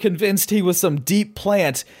they were convinced he was some deep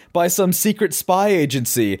plant by some secret spy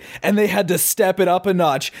agency, and they had to step it up a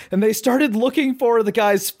notch, and they started looking for the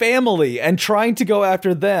guy's family and trying to go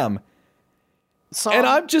after them. And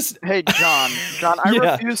I'm just... Hey, John, I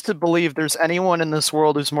refuse to believe there's anyone in this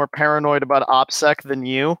world who's more paranoid about OPSEC than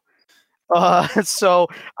you. So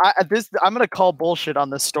I'm going to call bullshit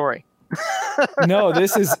on this story. No,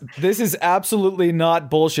 this is absolutely not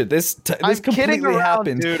bullshit. This completely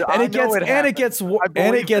happened, dude. And it gets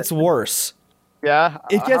worse. Yeah,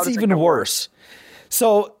 it gets even worse.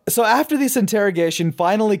 So after this interrogation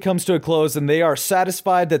finally comes to a close, and they are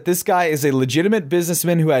satisfied that this guy is a legitimate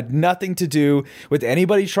businessman who had nothing to do with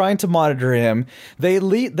anybody trying to monitor him,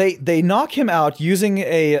 they knock him out using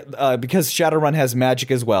because Shadowrun has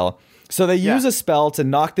magic as well. So they use a spell to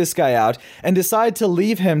knock this guy out and decide to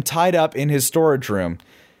leave him tied up in his storage room.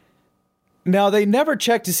 Now, they never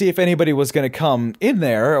checked to see if anybody was going to come in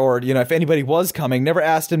there, or, you know, if anybody was coming. Never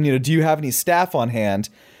asked him, you know, do you have any staff on hand?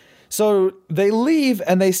 So they leave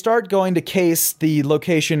and they start going to case the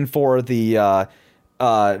location for the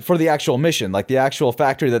actual mission, like the actual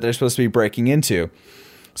factory that they're supposed to be breaking into.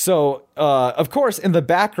 So, of course, in the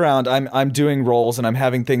background, I'm doing rolls and I'm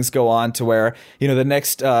having things go on to where, you know,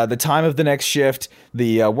 the time of the next shift,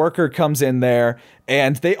 the worker comes in there,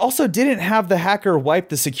 and they also didn't have the hacker wipe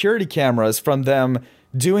the security cameras from them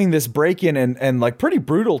doing this break-in and like pretty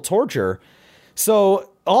brutal torture. So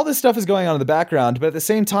all this stuff is going on in the background, but at the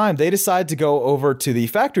same time, they decide to go over to the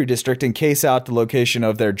factory district and case out the location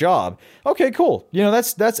of their job. Okay, cool. You know,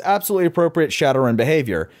 that's absolutely appropriate Shadowrun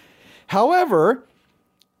behavior. However,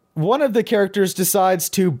 one of the characters decides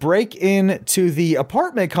to break into the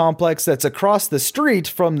apartment complex that's across the street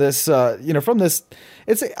from this,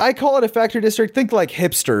 I call it a factory district. Think like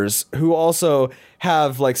hipsters who also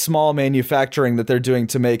have like small manufacturing that they're doing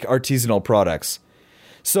to make artisanal products.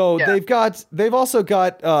 So they've also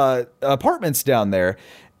got apartments down there.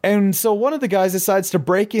 And so one of the guys decides to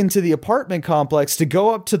break into the apartment complex to go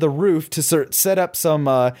up to the roof to set up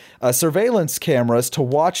some surveillance cameras to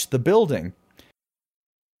watch the building.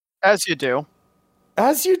 As you do.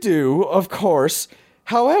 As you do, of course.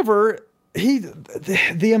 However,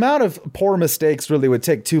 the amount of poor mistakes really would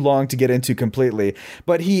take too long to get into completely.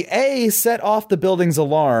 But he A, set off the building's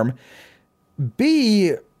alarm,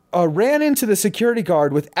 B, ran into the security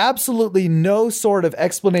guard with absolutely no sort of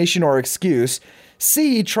explanation or excuse,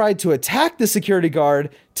 C, tried to attack the security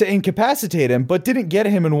guard to incapacitate him, but didn't get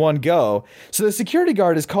him in one go. So the security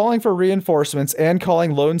guard is calling for reinforcements and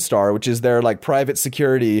calling Lone Star, which is their like private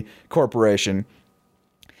security corporation.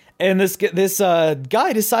 And this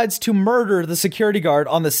guy decides to murder the security guard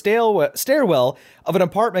on the stairwell of an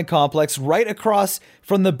apartment complex right across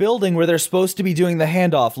from the building where they're supposed to be doing the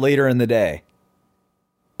handoff later in the day.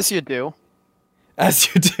 As you do. As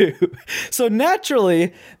you do. So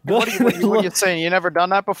naturally... What are you saying? You never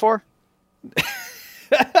done that before?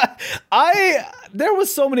 There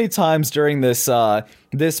was so many times during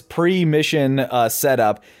this pre-mission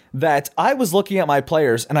setup that I was looking at my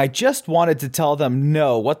players and I just wanted to tell them,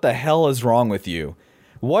 no, what the hell is wrong with you?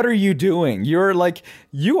 What are you doing?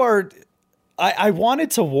 I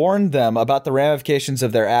wanted to warn them about the ramifications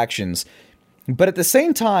of their actions. But at the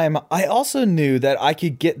same time, I also knew that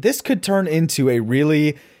this could turn into a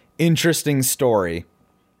really interesting story.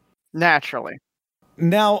 Naturally.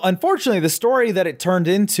 Now, unfortunately, the story that it turned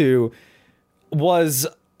into was,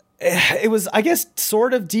 I guess,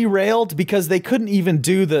 sort of derailed because they couldn't even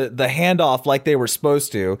do the handoff like they were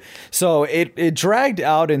supposed to. So it dragged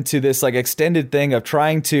out into this like extended thing of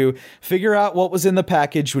trying to figure out what was in the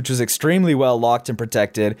package, which was extremely well locked and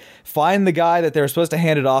protected, find the guy that they were supposed to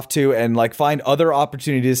hand it off to, and like find other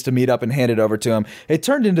opportunities to meet up and hand it over to him. It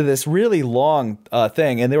turned into this really long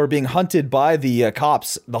thing, and they were being hunted by the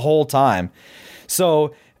cops the whole time.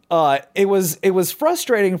 So it was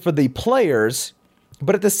frustrating for the players.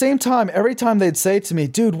 But at the same time, every time they'd say to me,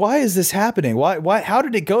 dude, why is this happening? Why, how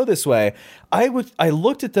did it go this way? I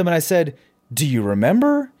looked at them and I said, do you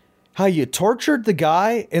remember how you tortured the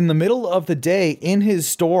guy in the middle of the day in his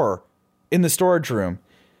store, in the storage room?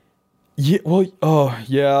 Yeah, well, oh,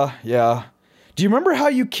 yeah. Do you remember how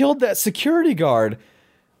you killed that security guard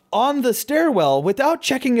on the stairwell without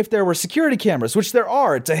checking if there were security cameras, which there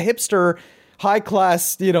are? It's a hipster,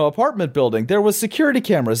 high-class, apartment building. There was security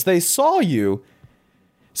cameras. They saw you.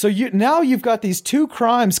 So now you've got these two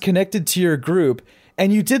crimes connected to your group,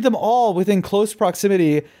 and you did them all within close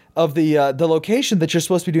proximity of the location that you're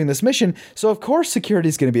supposed to be doing this mission. So of course security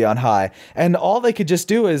is going to be on high, and all they could just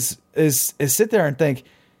do is sit there and think,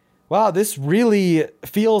 wow, this really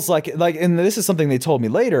feels like, and this is something they told me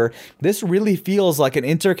later, this really feels like an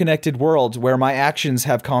interconnected world where my actions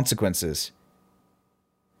have consequences.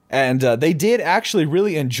 And they did actually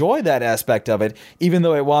really enjoy that aspect of it, even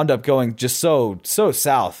though it wound up going just so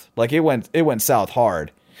south. Like it went south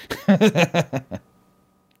hard.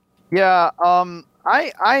 Yeah,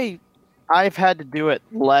 I've had to do it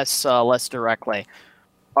less directly,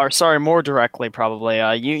 or sorry, more directly probably.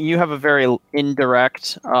 You have a very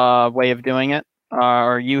indirect way of doing it,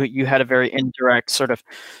 or you had a very indirect sort of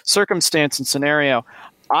circumstance and scenario.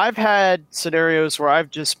 I've had scenarios where I've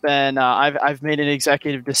just been, I've made an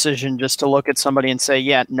executive decision just to look at somebody and say,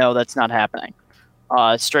 yeah, no, that's not happening,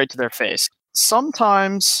 straight to their face.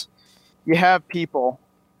 Sometimes you have people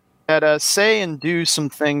that say and do some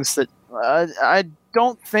things that I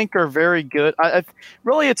don't think are very good.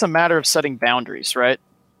 Really, it's a matter of setting boundaries, right?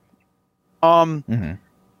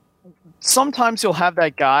 Sometimes you'll have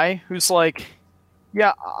that guy who's like,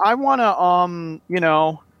 yeah, I want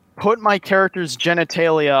to, put my character's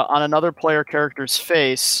genitalia on another player character's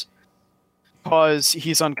face because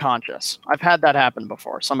he's unconscious. I've had that happen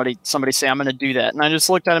before. Somebody say, I'm going to do that. And I just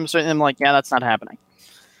looked at him and I'm like, yeah, that's not happening.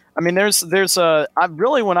 I mean, when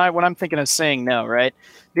I'm thinking of saying no, right?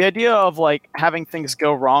 The idea of like having things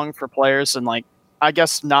go wrong for players and like, I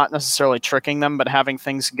guess not necessarily tricking them, but having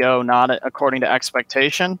things go not according to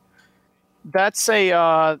expectation. That's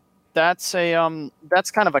kind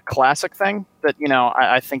of a classic thing that,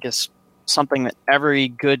 I think is something that every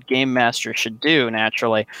good game master should do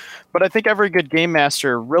naturally. But I think every good game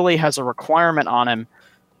master really has a requirement on him,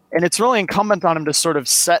 and it's really incumbent on him to sort of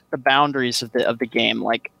set the boundaries of the game.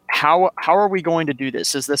 Like, how are we going to do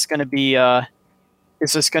this? Is this going to be a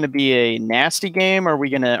nasty game? Are we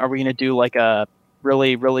gonna do like a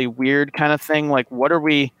really, really weird kind of thing? Like, what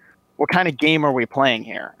kind of game are we playing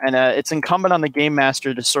here? And it's incumbent on the game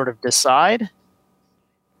master to sort of decide,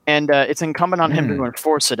 and it's incumbent on him to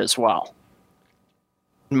enforce it as well,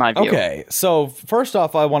 in my view. Okay, so first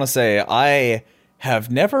off, I want to say I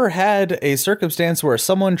have never had a circumstance where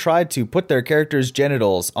someone tried to put their character's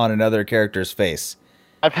genitals on another character's face.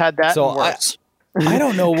 I've had that So and worse. I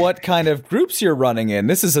don't know what kind of groups you're running in.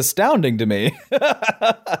 This is astounding to me.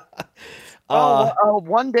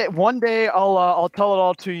 One day I'll tell it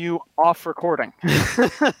all to you off recording.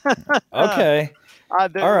 Okay. All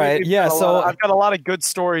right. Yeah. So I've got a lot of good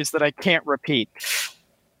stories that I can't repeat.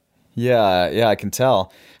 Yeah, I can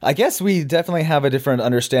tell. I guess we definitely have a different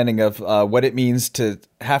understanding of what it means to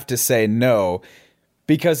have to say no,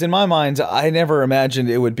 because in my mind, I never imagined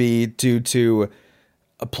it would be due to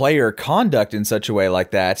a player conduct in such a way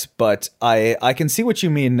like that. But I can see what you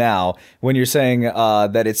mean now when you're saying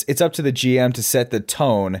that it's up to the GM to set the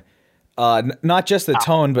tone, not just the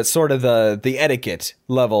tone, but sort of the etiquette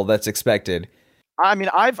level that's expected. I mean,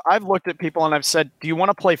 I've looked at people and I've said, "Do you want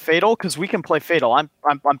to play Fatal? Because we can play Fatal. I'm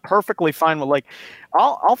perfectly fine with like,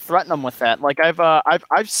 I'll threaten them with that. Like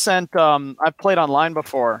I've sent I've played online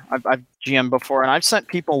before. I've GM'd before, and I've sent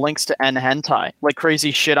people links to Hentai, like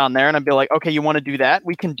crazy shit on there, and I'd be like, okay, you want to do that?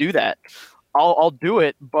 We can do that. I'll do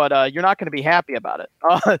it, but you're not going to be happy about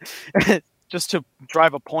it. Just to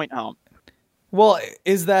drive a point home. Well,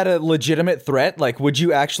 is that a legitimate threat? Like, would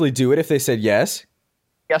you actually do it if they said yes?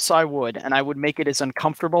 Yes, I would, and I would make it as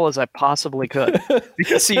uncomfortable as I possibly could.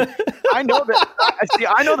 Because see, I know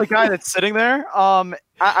the guy that's sitting there.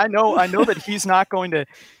 I know that he's not going to.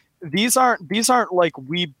 These aren't like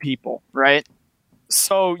weeb people, right?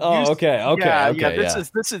 So. Okay.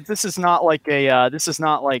 This is not like a. This is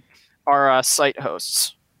not like our site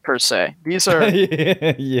hosts per se. These are.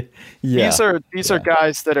 Yeah. These are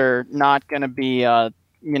guys that are not going to be.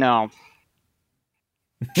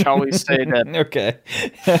 Shall we say that? Okay.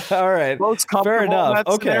 All right. Most comfortable Fair enough. in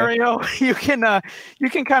that scenario. You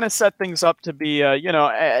can kind of set things up to be,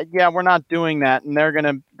 yeah, we're not doing that, and they're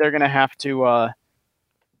gonna have to.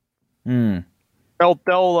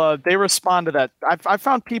 They respond to that. I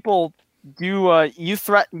found people you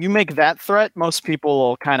make that threat, most people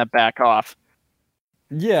will kind of back off.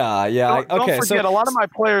 Yeah. Don't forget, a lot of my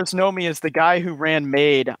players know me as the guy who ran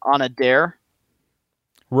Maid on a dare.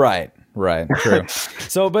 Right, true.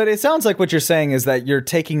 But it sounds like what you're saying is that you're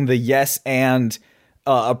taking the yes and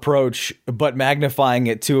approach, but magnifying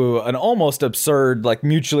it to an almost absurd, like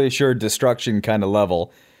mutually assured destruction kind of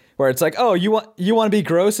level, where it's like, oh, you want to be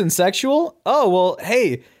gross and sexual? Oh, well,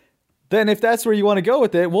 hey, then if that's where you want to go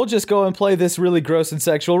with it, we'll just go and play this really gross and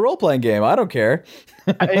sexual role-playing game. I don't care.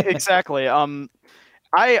 Exactly.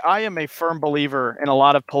 I am a firm believer in a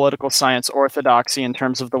lot of political science orthodoxy in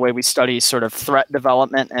terms of the way we study sort of threat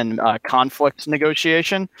development and conflict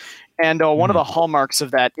negotiation. And one of the hallmarks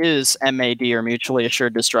of that is MAD, or mutually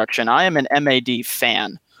assured destruction. I am an MAD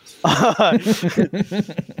fan.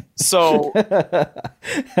 So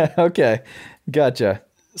okay, gotcha.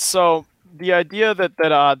 So the idea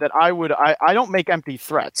that I don't make empty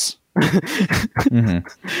threats. I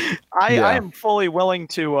am fully willing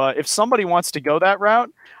to if somebody wants to go that route,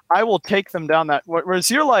 I will take them down that. Whereas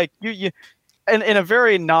you're like you in a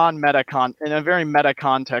very meta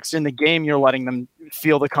context in the game, you're letting them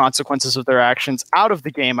feel the consequences of their actions. Out of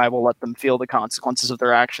the game, I will let them feel the consequences of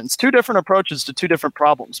their actions. Two different approaches to two different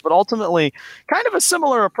problems, but ultimately kind of a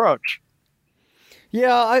similar approach.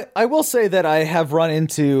 Yeah, I will say that I have run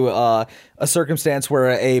into a circumstance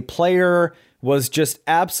where a player was just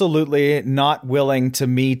absolutely not willing to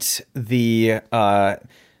meet the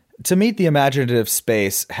imaginative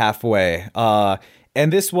space halfway.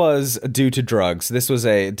 And this was due to drugs. This was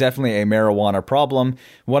definitely a marijuana problem.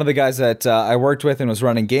 One of the guys that I worked with and was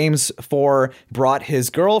running games for brought his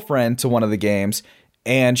girlfriend to one of the games,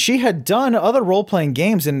 and she had done other role-playing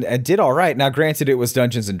games and did all right. Now, granted, it was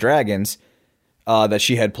Dungeons and Dragons that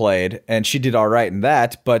she had played, and she did all right in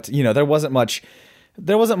that, but there wasn't much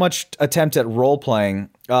attempt at role playing.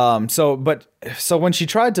 So when she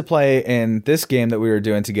tried to play in this game that we were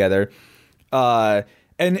doing together,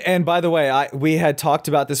 and by the way, we had talked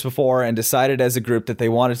about this before and decided as a group that they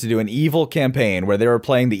wanted to do an evil campaign where they were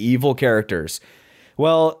playing the evil characters.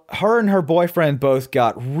 Well, her and her boyfriend both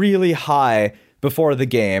got really high before the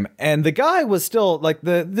game, and the guy was still like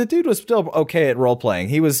the dude was still okay at role playing.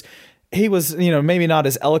 He was, maybe not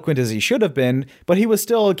as eloquent as he should have been, but he was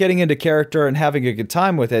still getting into character and having a good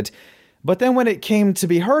time with it. But then when it came to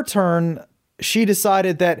be her turn, she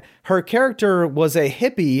decided that her character was a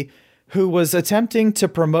hippie who was attempting to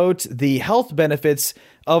promote the health benefits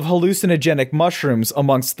of hallucinogenic mushrooms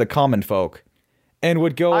amongst the common folk, and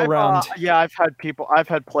would go around. I've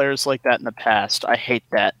had players like that in the past. I hate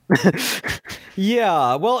that.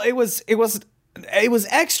 Yeah, well, it was, it was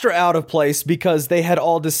extra out of place because they had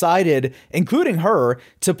all decided, including her,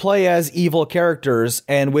 to play as evil characters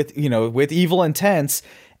and with evil intents.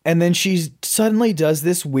 And then she suddenly does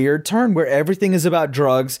this weird turn where everything is about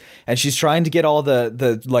drugs, and she's trying to get all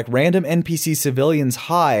the like random NPC civilians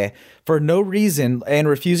high for no reason and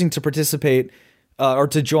refusing to participate or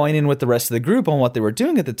to join in with the rest of the group on what they were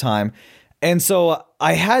doing at the time. And so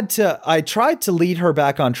I tried to lead her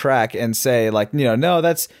back on track and say, like, no,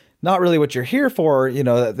 that's not really what you're here for,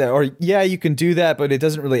 or yeah, you can do that, but it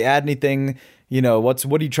doesn't really add anything. What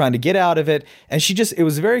are you trying to get out of it? And it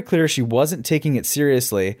was very clear she wasn't taking it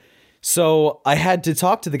seriously. So I had to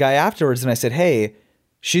talk to the guy afterwards, and I said, hey,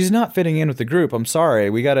 she's not fitting in with the group. I'm sorry.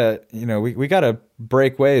 We gotta, we gotta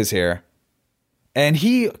break ways here. And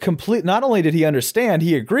not only did he understand,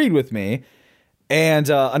 he agreed with me. And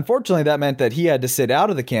unfortunately, that meant that he had to sit out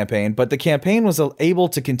of the campaign, but the campaign was able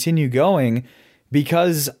to continue going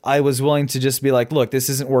because I was willing to just be like, look, this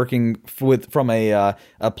isn't working from a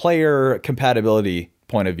player compatibility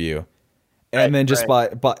point of view. And then just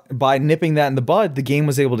by nipping that in the bud, the game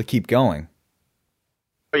was able to keep going.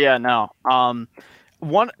 Yeah, no.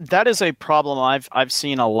 That is a problem I've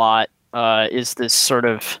seen a lot, is this sort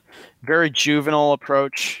of very juvenile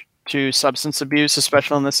approach to substance abuse,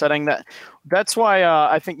 especially in this setting. That's why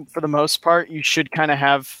I think for the most part you should kind of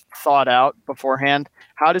have thought out beforehand.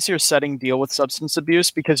 How does your setting deal with substance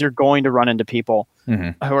abuse? Because you're going to run into people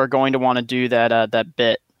who are going to want to do that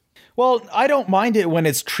bit. Well, I don't mind it when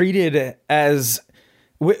it's treated as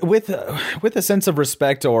with a sense of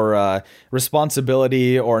respect or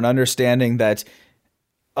responsibility or an understanding that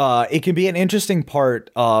it can be an interesting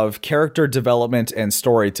part of character development and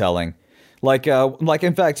storytelling. Like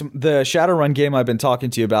in fact, the Shadowrun game I've been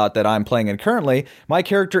talking to you about that I'm playing in currently, my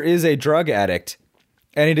character is a drug addict.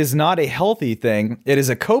 And it is not a healthy thing. It is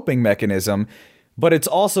a coping mechanism, but it's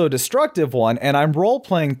also a destructive one. And I'm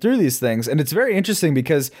role-playing through these things. And it's very interesting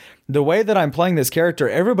because the way that I'm playing this character,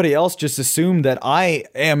 everybody else just assumed that I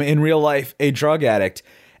am in real life a drug addict.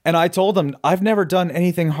 And I told them, I've never done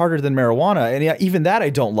anything harder than marijuana. And even that I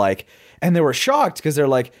don't like. And they were shocked because they're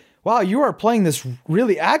like, wow, you are playing this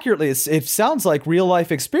really accurately. It sounds like real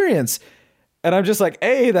life experience. And I'm just like,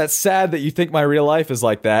 A, that's sad that you think my real life is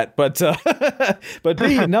like that. But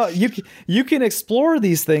B, no, you can explore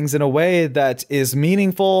these things in a way that is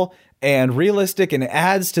meaningful and realistic and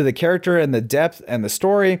adds to the character and the depth and the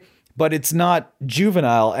story, but it's not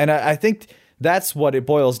juvenile. And I think that's what it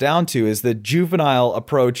boils down to, is the juvenile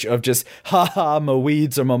approach of just, haha, my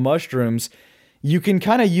weeds or my mushrooms. You can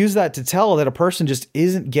kind of use that to tell that a person just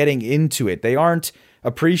isn't getting into it. They aren't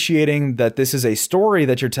appreciating that this is a story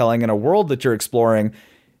that you're telling in a world that you're exploring.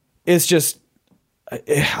 It's just,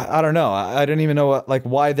 I don't know. I don't even know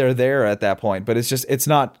why they're there at that point, but it's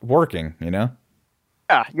not working,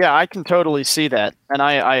 Yeah, I can totally see that. And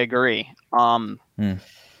I agree.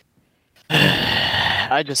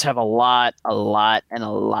 I just have a lot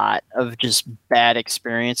of just bad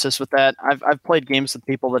experiences with that. I've played games with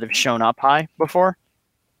people that have shown up high before.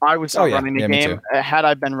 I was not running the game. Had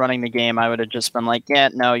I been running the game, I would have just been like, yeah,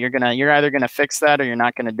 no, you're either gonna fix that or you're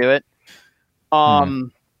not gonna do it.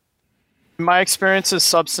 My experience is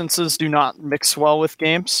substances do not mix well with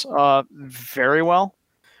games, very well.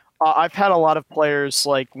 I've had a lot of players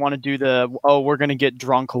want to do we're gonna get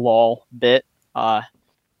drunk lol bit.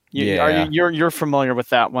 You're familiar with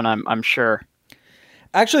that one, I'm sure.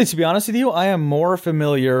 Actually, to be honest with you, I am more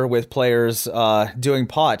familiar with players doing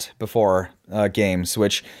pot before games,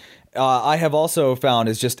 which I have also found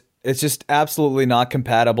it's just absolutely not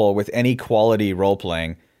compatible with any quality role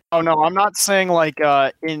playing. Oh no, I'm not saying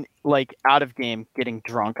in out of game getting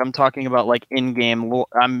drunk. I'm talking about in game.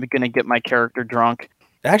 I'm gonna get my character drunk.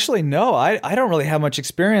 Actually, no, I don't really have much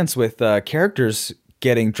experience with characters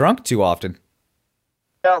getting drunk too often.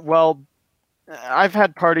 Yeah, well, I've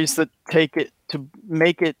had parties that take it to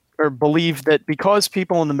make it or believe that because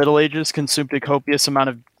people in the Middle Ages consumed a copious amount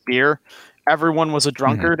of beer, everyone was a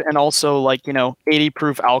drunkard, and also 80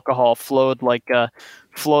 proof alcohol flowed like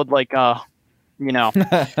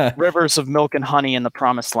rivers of milk and honey in the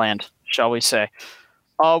promised land, shall we say?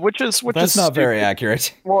 Which is that's not very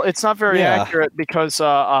accurate. Well, it's not very accurate because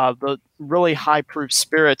the really high proof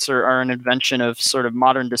spirits are an invention of sort of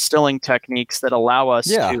modern distilling techniques that allow us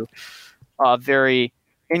to very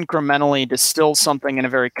incrementally distill something in a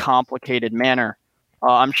very complicated manner.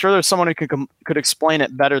 I'm sure there's someone who could explain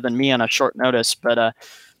it better than me on a short notice, but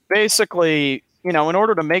basically, in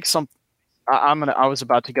order to make some, I was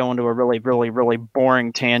about to go into a really, really, really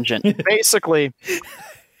boring tangent. Basically,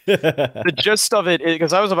 the gist of it is,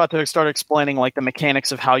 because I was about to start explaining the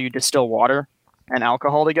mechanics of how you distill water. and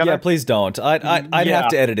alcohol together. Yeah, please don't. I'd Yeah. have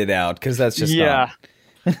to edit it out because that's just Yeah.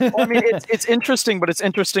 not. Well, I mean, it's interesting, but it's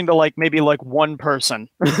interesting to like maybe like one person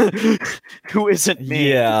who isn't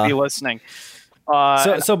me Yeah. to be listening.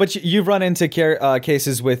 But you've run into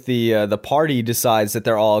cases with the party decides that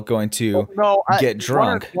they're all going to get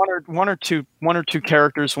drunk. One or two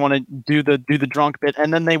characters want to do the drunk bit,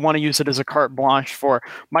 and then they want to use it as a carte blanche for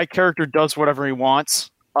my character does whatever he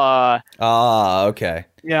wants. Okay.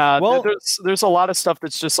 Yeah, Well- there's a lot of stuff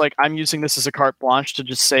that's just like I'm using this as a carte blanche to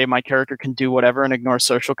just say my character can do whatever and ignore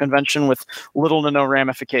social convention with little to no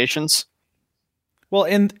ramifications. Well,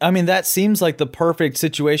 and I mean, that seems like the perfect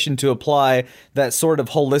situation to apply that sort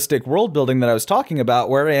of holistic world building that I was talking about,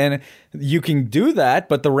 wherein you can do that,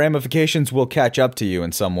 but the ramifications will catch up to you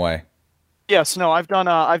in some way. Yes, no, I've done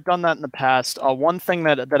that in the past. One thing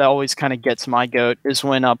that always kind of gets my goat is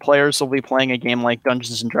when players will be playing a game like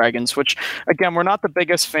Dungeons and Dragons, which again we're not the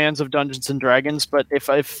biggest fans of Dungeons and Dragons, but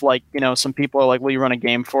if like some people are like, will you run a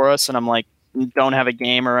game for us? And I'm like, don't have a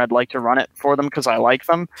game, or I'd like to run it for them because I like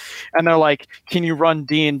them, and they're like, can you run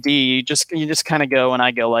D&D? You just kind of go, and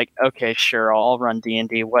I go like, okay, sure, I'll run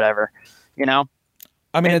D&D, whatever,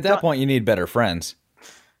 I mean, at that point, you need better friends.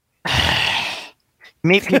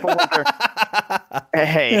 Meet people where they're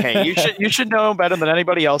hey, you should know better than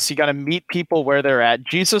anybody else. You got to meet people where they're at.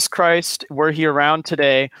 Jesus Christ, were he around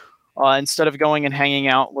today, instead of going and hanging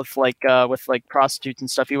out with like prostitutes and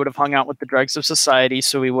stuff, he would have hung out with the dregs of society.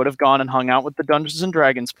 So he would have gone and hung out with the Dungeons and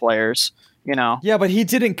Dragons players. Yeah, but he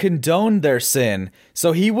didn't condone their sin,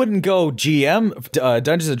 so he wouldn't go GM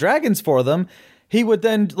Dungeons and Dragons for them. He would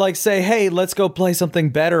then like say, "Hey, let's go play something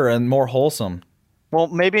better and more wholesome." Well,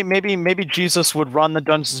 maybe Jesus would run the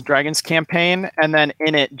Dungeons and Dragons campaign, and then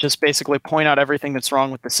in it just basically point out everything that's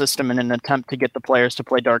wrong with the system in an attempt to get the players to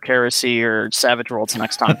play Dark Heresy or Savage Worlds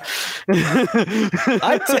next time.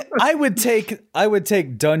 I would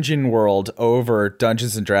take Dungeon World over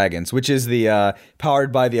Dungeons and Dragons, which is the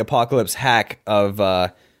powered by the Apocalypse hack of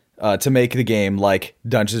to make the game like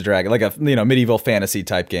Dungeons and Dragons, like a medieval fantasy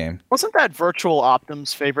type game. Wasn't that Virtual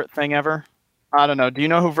Optim's favorite thing ever? I don't know. Do you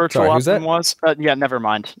know who Virtual Optim was? Yeah, never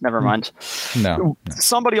mind. No.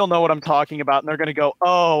 Somebody will know what I'm talking about, and they're going to go,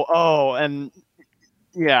 oh, and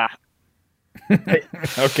yeah.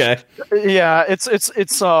 Okay. Yeah,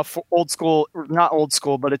 it's old school, not old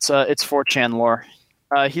school, but it's 4chan lore.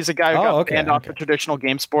 He's a guy who got banned off the traditional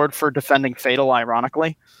games board for defending Fatal,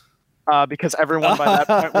 ironically, because everyone by that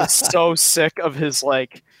point was so sick of his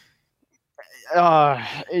like.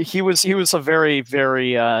 He was a very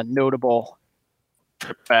very notable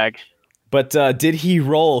bag. But did he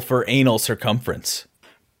roll for anal circumference?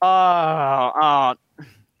 This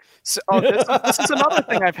is another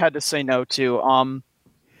thing I've had to say no to.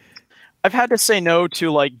 I've had to say no to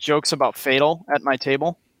like jokes about Fatal at my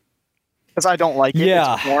table because I don't like it.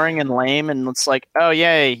 Yeah. It's boring and lame, and it's like, oh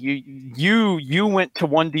yay, you went to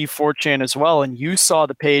 1D4chan as well, and you saw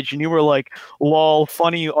the page, and you were like, lol,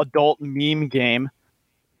 funny adult meme game.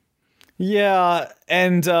 Yeah,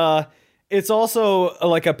 and it's also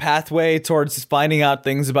like a pathway towards finding out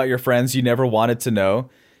things about your friends you never wanted to know.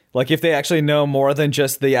 Like if they actually know more than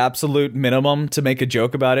just the absolute minimum to make a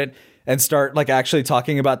joke about it and start like actually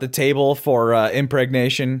talking about the table for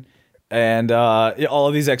impregnation and all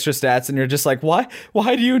of these extra stats, and you're just like, why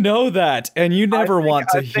do you know that? And you never want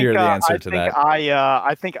to hear the answer to that.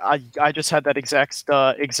 I think I just had that exact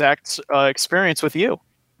experience with you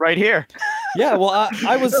right here. Yeah, well,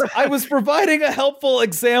 I was providing a helpful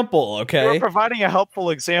example, okay? You're providing a helpful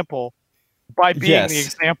example by being the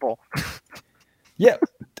example. Yeah,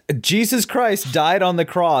 Jesus Christ died on the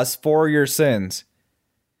cross for your sins.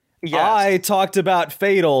 Yes. I talked about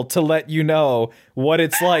Fatal to let you know what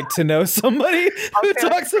it's like to know somebody who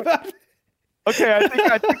talks about... Okay,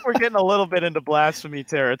 I think we're getting a little bit into blasphemy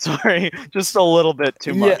territory. Just a little bit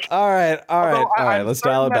too much. Yeah, all right. Let's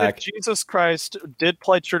dial it back. If Jesus Christ did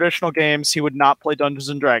play traditional games, he would not play Dungeons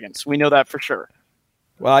and Dragons. We know that for sure.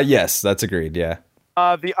 Yes, that's agreed. Yeah.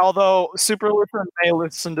 Although Super Lutheran may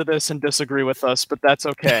listen to this and disagree with us, but that's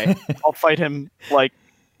okay. I'll fight him like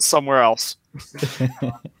somewhere else.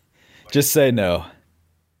 Just say no.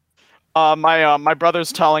 My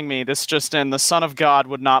brother's telling me this just in: the Son of God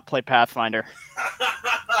would not play Pathfinder.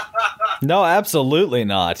 No, absolutely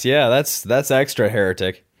not. Yeah, that's extra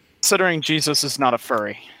heretic. Considering Jesus is not a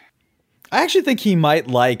furry. I actually think he might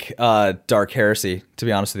like Dark Heresy, to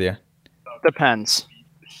be honest with you. Depends.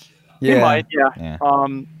 Yeah. He might, yeah.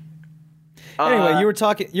 Anyway, you were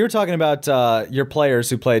talking about your players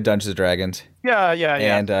who played Dungeons and Dragons. Yeah.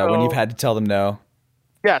 And when you've had to tell them no.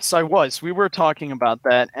 Yes, I was. We were talking about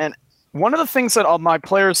that, and one of the things that all my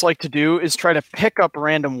players like to do is try to pick up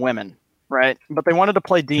random women. right? But they wanted to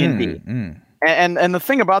play D&D. And the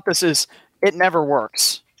thing about this is it never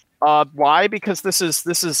works. Why? Because this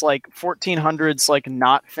is like 1400s, like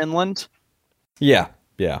not Finland. Yeah.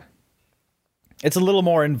 It's a little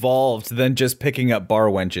more involved than just picking up bar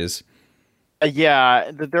wenches.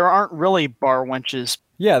 There aren't really bar wenches.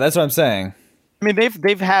 Yeah, that's what I'm saying. I mean,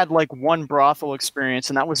 they've had like one brothel experience,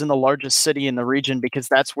 and that was in the largest city in the region because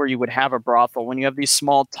that's where you would have a brothel. When you have these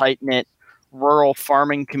small, tight-knit rural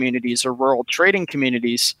farming communities or rural trading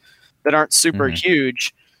communities that aren't super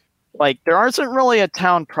huge, like there isn't really a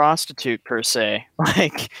town prostitute per se,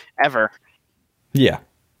 like ever. Yeah,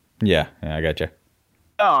 I gotcha.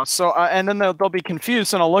 Oh, so and then they'll be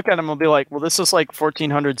confused, and I'll look at them and be like, "Well, this is like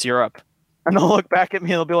 1400s Europe," and they'll look back at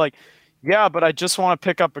me and they'll be like, "Yeah, but I just want to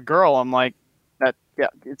pick up a girl." I'm like, "Yeah,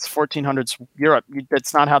 it's 1400s Europe.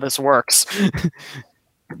 That's not how this works."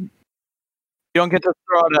 You don't get to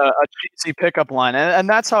throw out a cheesy pickup line, and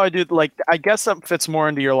that's how I do. Like, I guess that fits more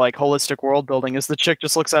into your like holistic world building. Is the chick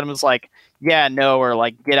just looks at him and is like, "Yeah, no," or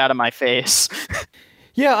like, "Get out of my face."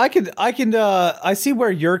 Yeah, I see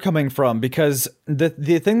where you're coming from, because the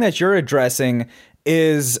thing that you're addressing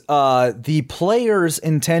is the player's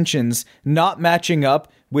intentions not matching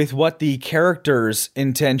up with what the character's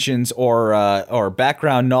intentions or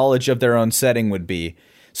background knowledge of their own setting would be.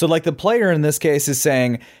 So like the player in this case is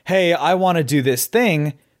saying, "Hey, I want to do this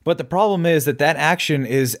thing," but the problem is that action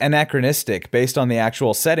is anachronistic based on the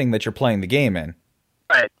actual setting that you're playing the game in.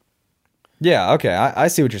 Right. Yeah, okay, I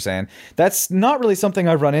see what you're saying. That's not really something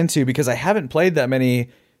I've run into because I haven't played that many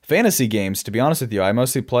fantasy games, to be honest with you. I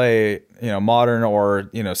mostly play, modern or,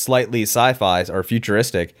 slightly sci-fi or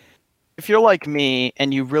futuristic. If you're like me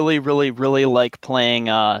and you really, really, really like playing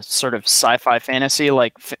sort of sci-fi fantasy,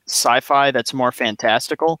 like sci-fi that's more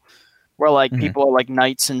fantastical, where like people are like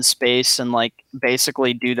knights in space and like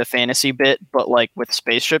basically do the fantasy bit, but like with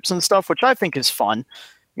spaceships and stuff, which I think is fun,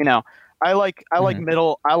 I like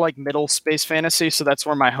middle space fantasy, so that's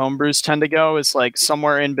where my homebrews tend to go. Is like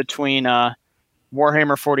somewhere in between Warhammer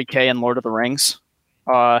 40K and Lord of the Rings.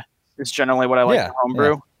 Is generally what I like to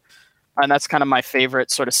homebrew, and that's kind of my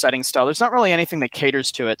favorite sort of setting style. There's not really anything that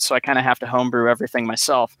caters to it, so I kind of have to homebrew everything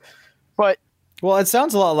myself. But it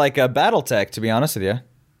sounds a lot like a BattleTech, to be honest with you.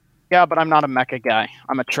 Yeah, but I'm not a mecha guy.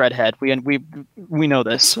 I'm a treadhead. We know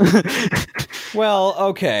this. Well,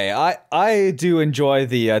 okay. I do enjoy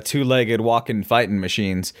the two-legged walking fighting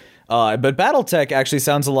machines. But BattleTech actually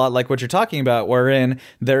sounds a lot like what you're talking about, wherein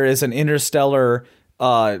there is an interstellar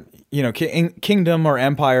kingdom or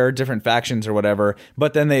empire, different factions or whatever,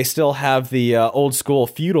 but then they still have the old school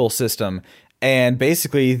feudal system. And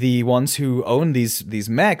basically the ones who own these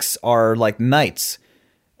mechs are like knights.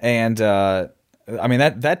 And I mean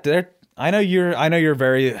I know you're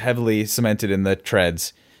very heavily cemented in the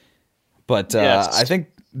treads. But yes. I think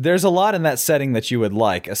there's a lot in that setting that you would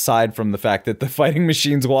like, aside from the fact that the fighting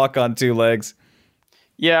machines walk on two legs.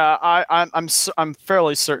 Yeah, I'm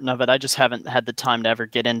fairly certain of it. I just haven't had the time to ever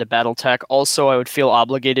get into BattleTech. Also, I would feel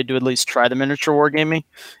obligated to at least try the miniature wargaming,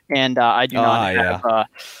 and I do not have I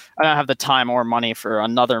don't have the time or money for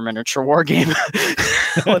another miniature wargame.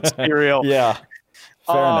 Let's be real. Yeah,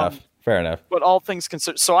 fair enough. But all things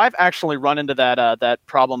considered, so I've actually run into that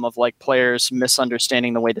problem of like players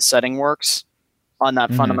misunderstanding the way the setting works on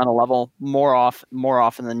that fundamental level more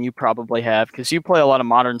often than you probably have, because you play a lot of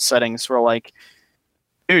modern settings where like,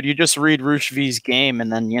 dude, you just read Roosh V's game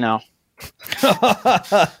and then go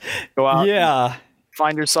out,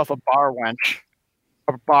 find yourself a bar wench,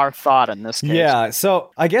 or bar thought in this case. Yeah.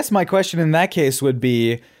 So I guess my question in that case would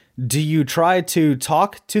be, do you try to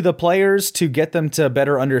talk to the players to get them to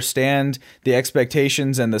better understand the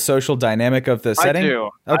expectations and the social dynamic of the setting? I do.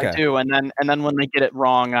 Okay. I do. And then when they get it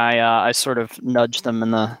wrong, I sort of nudge them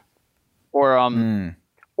in the,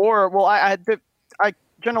 I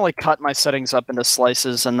generally cut my settings up into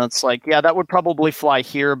slices, and it's like, yeah, that would probably fly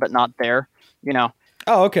here, but not there.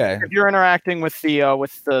 Oh, okay. If you're interacting with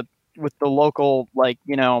the local, like,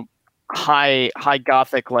 high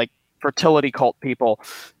Gothic, like, fertility cult people,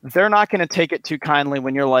 they're not going to take it too kindly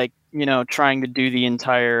when you're like, trying to do the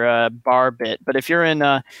entire bar bit. But if you're in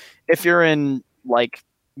like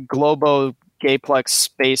Globo Gayplex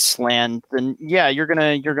Space Land, then yeah, you're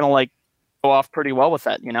gonna like go off pretty well with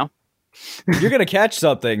that. You're gonna catch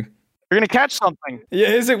something. You're gonna catch something. Yeah,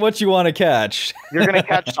 is it what you want to catch? You're gonna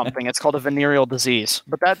catch something. It's called a venereal disease.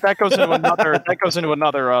 But that goes into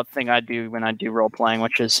another thing I do when I do role playing,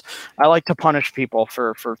 which is I like to punish people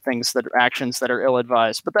for actions that are ill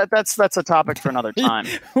advised. But that's a topic for another time.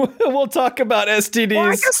 We'll talk about STDs. Well,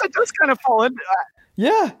 I guess it does kind of fall into.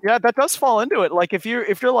 Yeah, that does fall into it. Like if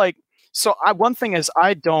you're like, So one thing is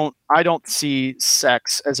I don't see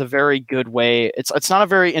sex as a very good way. It's not a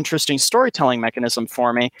very interesting storytelling mechanism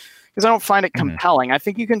for me because I don't find it compelling. I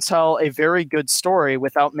think you can tell a very good story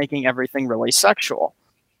without making everything really sexual.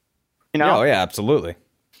 You know? Oh yeah, absolutely.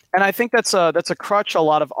 And I think that's a crutch a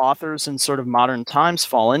lot of authors in sort of modern times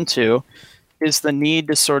fall into, is the need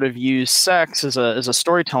to sort of use sex as a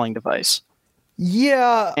storytelling device.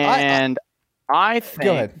 Yeah, and I think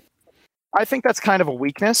go ahead. I think that's kind of a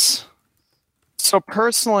weakness. So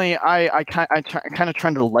personally, I kind of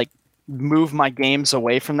trying to like move my games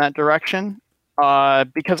away from that direction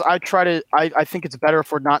because I think it's better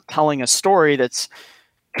if we're not telling a story that's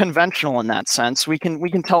conventional in that sense. We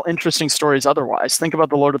can tell interesting stories otherwise. Think about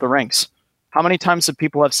the Lord of the Rings. How many times did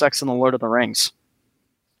people have sex in the Lord of the Rings?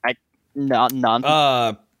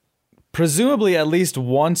 None. Presumably at least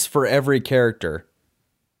once for every character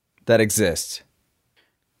that exists.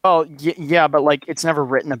 Oh yeah, but like it's never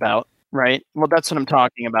written about, right? Well, that's what I'm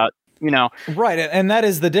talking about. You know, right, and that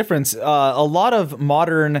is the difference. A lot of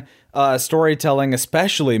modern storytelling,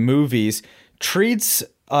 especially movies, treats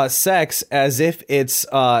sex as if it's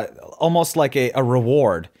almost like a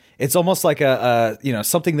reward. It's almost like a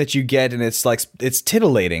something that you get, and it's like it's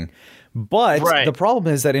titillating. But the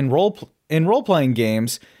problem is that in role playing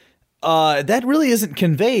games, that really isn't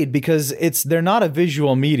conveyed because they're not a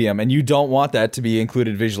visual medium, and you don't want that to be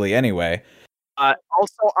included visually anyway.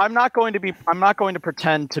 Also, I'm not going to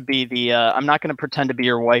pretend to be I'm not going to pretend to be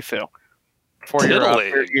your waifu for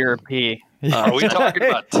your P. Are we talking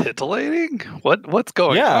about titillating? What's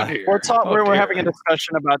going on here? We're having a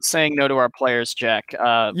discussion about saying no to our players, Jack.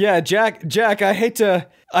 Jack, I hate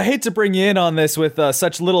to bring you in on this with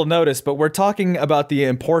such little notice, but we're talking about the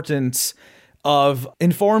importance of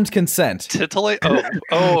informed consent. Titillate?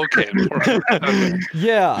 Oh, okay. Okay.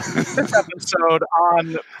 Yeah. This episode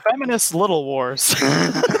on feminist Little Wars. No,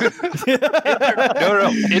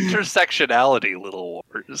 intersectionality Little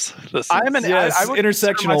Wars. I would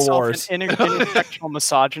intersectional wars. An intersectional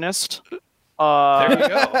misogynist. There you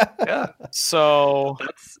go. Yeah. So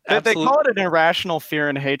they call it an irrational fear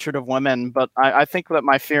and hatred of women, but I think that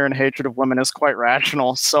my fear and hatred of women is quite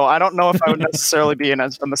rational. So I don't know if I would necessarily be a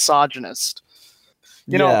misogynist.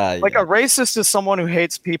 A racist is someone who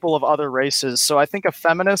hates people of other races. So I think a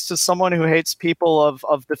feminist is someone who hates people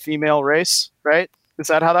of the female race, right? Is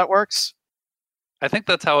that how that works? I think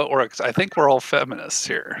that's how it works. I think we're all feminists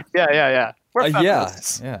here. Yeah. We're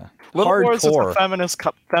feminists. Yeah. Little Wars is a feminist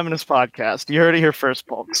podcast. You heard it here first,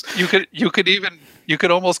 folks. You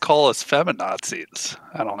could almost call us feminazis.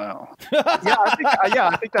 I don't know.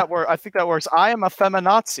 I think that works. I think that works. I am a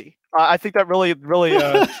feminazi. I think that really. You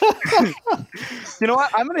know what?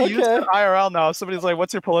 I'm going to use it IRL now. If somebody's like,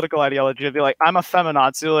 "What's your political ideology?" I'd be like, "I'm a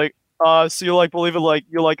feminazi." Like, so you like believe it? Like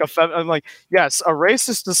you're like a I'm like, yes, a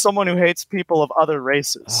racist is someone who hates people of other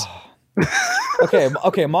races.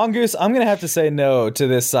 Okay, Mongoose, I'm gonna have to say no to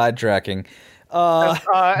this sidetracking.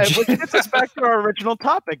 Which gets us back to our original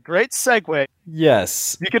topic. Great segue.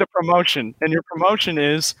 Yes, you get a promotion, and your promotion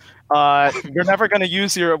is we're never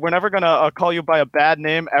gonna call you by a bad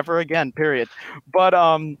name ever again. Period. But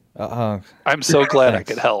I'm so glad I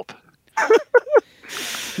could help.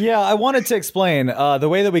 Yeah, I wanted to explain the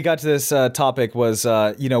way that we got to this topic was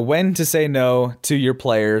when to say no to your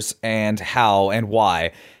players and how and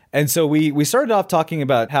why. And so we started off talking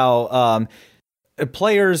about how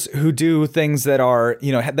players who do things that are,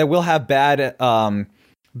 that will have bad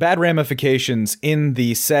ramifications in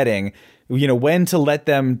the setting, when to let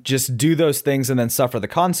them just do those things and then suffer the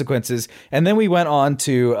consequences. And then we went on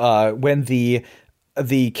to when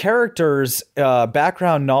the character's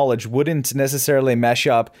background knowledge wouldn't necessarily mesh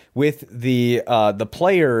up with the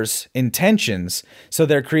player's intentions, so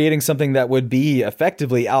they're creating something that would be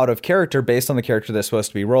effectively out of character based on the character they're supposed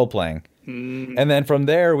to be role playing. And then from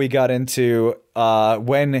there we got into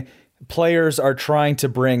when players are trying to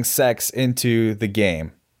bring sex into the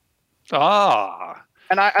game.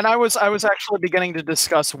 And I was actually beginning to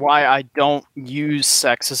discuss why I don't use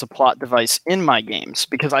sex as a plot device in my games,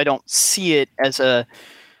 because I don't see it as I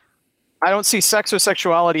don't see sex or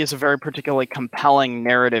sexuality as a very particularly compelling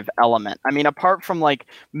narrative element. I mean, apart from like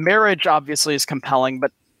marriage obviously is compelling,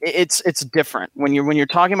 but it's different when you're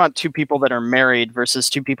talking about two people that are married versus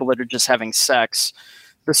two people that are just having sex.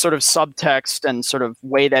 The sort of subtext and sort of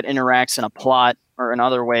way that interacts in a plot or in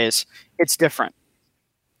other ways, it's different.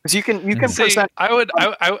 Because you can present. I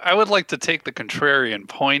would like to take the contrarian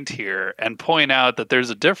point here and point out that there's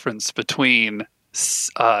a difference between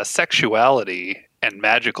sexuality and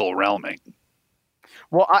magical realming.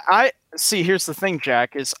 Well, I see. Here's the thing,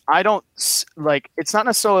 Jack. Is I don't like. It's not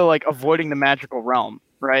necessarily like avoiding the magical realm,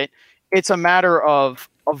 right? it's a matter of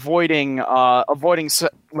avoiding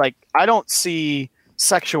like, I don't see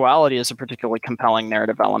sexuality as a particularly compelling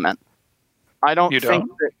narrative element. I don't think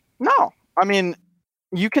that, no. I mean,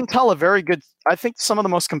 you can tell I think some of the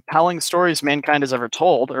most compelling stories mankind has ever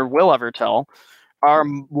told or will ever tell are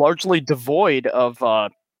largely devoid of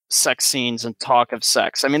sex scenes and talk of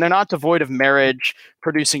sex. I mean, they're not devoid of marriage,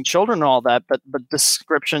 producing children and all that, but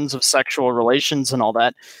descriptions of sexual relations and all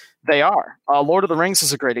that, they are. Lord of the Rings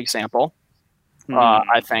is a great example,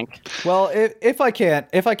 I think. Well, if I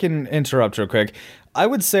can interrupt real quick, I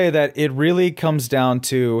would say that it really comes down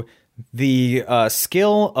to the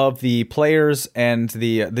skill of the players and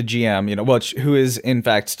the GM, who is in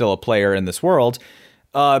fact still a player in this world,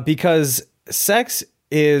 because sex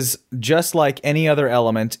is just like any other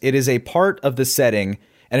element. It is a part of the setting,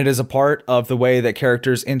 and it is a part of the way that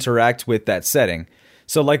characters interact with that setting.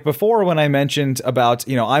 So like before, when I mentioned about,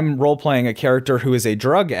 I'm role-playing a character who is a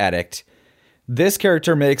drug addict, this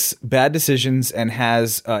character makes bad decisions and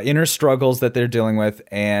has inner struggles that they're dealing with,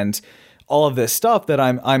 and all of this stuff that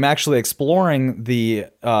I'm actually exploring the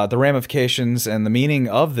ramifications and the meaning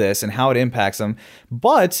of this and how it impacts them.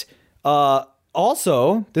 But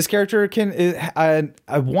also, this character can,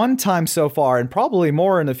 one time so far, and probably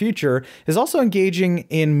more in the future, is also engaging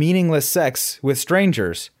in meaningless sex with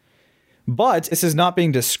strangers. But this is not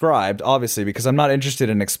being described, obviously, because I'm not interested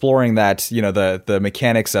in exploring that, the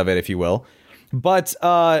mechanics of it, if you will. But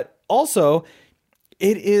also,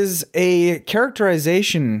 it is a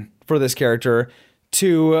characterization for this character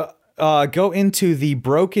to go into the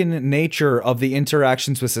broken nature of the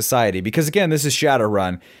interactions with society. Because again, this is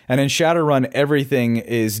Shadowrun, and in Shadowrun, everything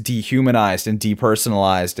is dehumanized and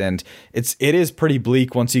depersonalized, and it is pretty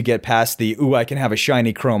bleak once you get past the "ooh, I can have a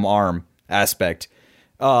shiny chrome arm" aspect.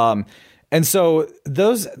 And so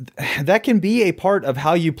that can be a part of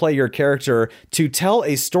how you play your character, to tell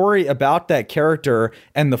a story about that character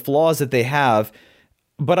and the flaws that they have.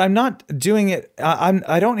 But I'm not doing it.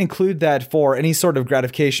 I don't include that for any sort of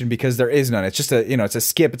gratification, because there is none. It's just it's a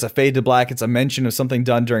skip. It's a fade to black. It's a mention of something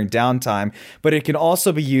done during downtime. But it can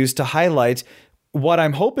also be used to highlight what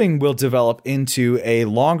I'm hoping will develop into a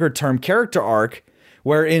longer term character arc,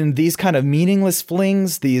 wherein these kind of meaningless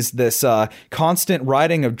flings, this constant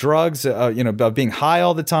riding of drugs, of being high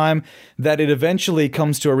all the time, that it eventually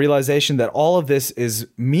comes to a realization that all of this is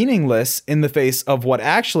meaningless in the face of what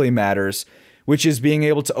actually matters, which is being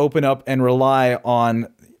able to open up and rely on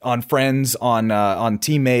friends, on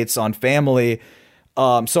teammates, on family.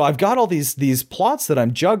 So I've got all these plots that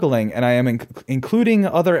I'm juggling, and I am including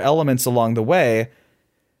other elements along the way.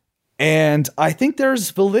 And I think there's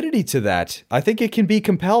validity to that. I think it can be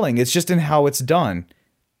compelling. It's just in how it's done.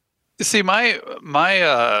 See, my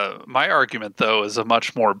argument though is a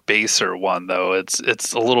much more baser one. Though it's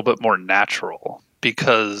a little bit more natural,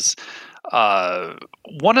 because so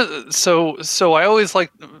I always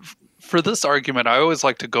like, for this argument, I always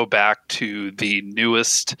like to go back to the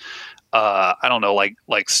newest, I don't know,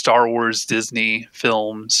 like Star Wars Disney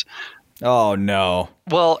films. Oh no.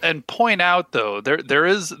 Well, and point out though, there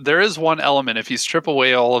is one element, if you strip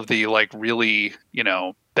away all of the like really,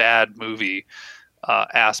 bad movie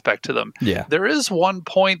aspect to them. Yeah. There is one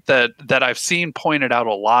point that I've seen pointed out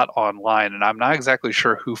a lot online, and I'm not exactly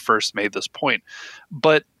sure who first made this point,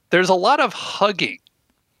 but there's a lot of hugging.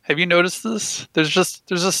 Have you noticed this? There's just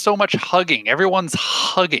so much hugging. Everyone's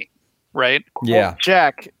hugging, right? Yeah. Well,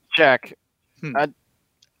 Jack.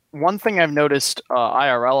 One thing I've noticed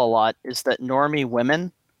IRL a lot is that normie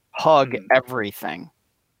women hug everything.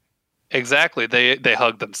 Exactly. They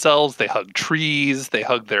hug themselves. They hug trees. They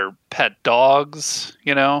hug their pet dogs.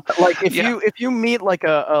 Like if you meet like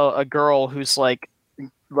a girl who's like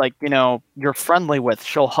you're friendly with,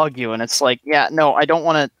 she'll hug you, and it's like, yeah, no, I don't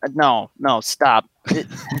want to. No, stop.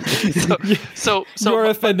 So you're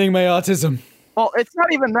offending my autism. Well, it's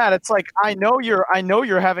not even that. It's like, I know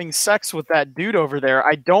you're having sex with that dude over there.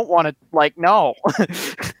 I don't want to, no.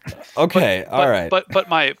 Okay, all right. But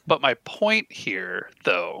my point here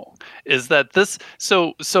though is that this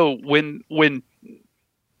so when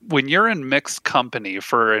you're in mixed company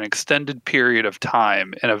for an extended period of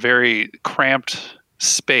time in a very cramped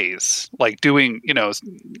space, like doing,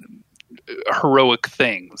 heroic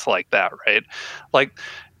things like that, right? Like,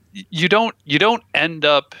 you don't end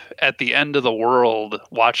up at the end of the world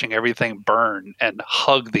watching everything burn and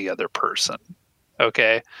hug the other person.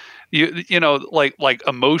 Okay. Like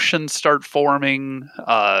emotions start forming,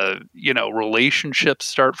 relationships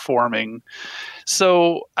start forming.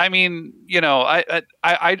 So, I mean,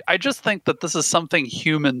 I just think that this is something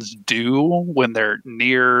humans do when they're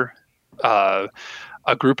near,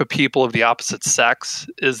 a group of people of the opposite sex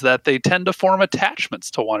is that they tend to form attachments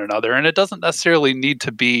to one another, and it doesn't necessarily need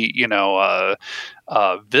to be,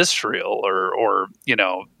 visceral or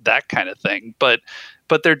that kind of thing, but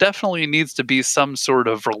there definitely needs to be some sort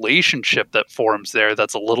of relationship that forms there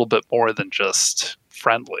that's a little bit more than just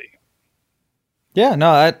friendly. Yeah,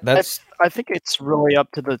 no, that's. I think it's really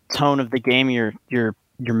up to the tone of the game you're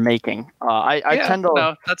making. I tend to.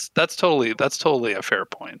 No, that's totally a fair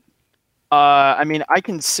point. I mean, I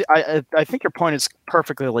can see. I think your point is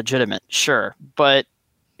perfectly legitimate. Sure, but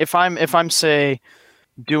if I'm say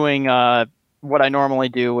doing what I normally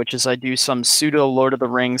do, which is I do some pseudo Lord of the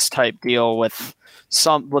Rings type deal with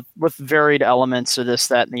varied elements of this,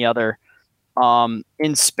 that, and the other,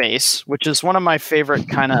 in space, which is one of my favorite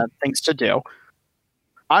kind of things to do.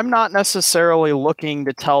 I'm not necessarily looking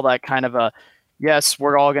to tell that kind of a, yes,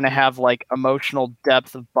 we're all going to have like emotional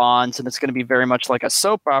depth of bonds and it's going to be very much like a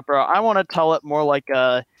soap opera. I want to tell it more like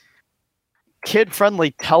a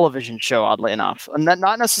kid-friendly television show, oddly enough. And that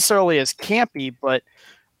not necessarily as campy, but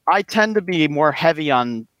I tend to be more heavy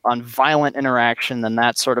on violent interaction than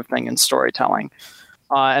that sort of thing in storytelling.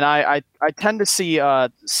 And I tend to see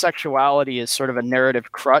sexuality as sort of a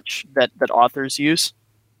narrative crutch that authors use.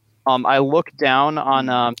 I look down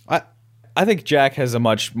on. I think Jack has a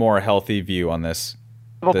much more healthy view on this.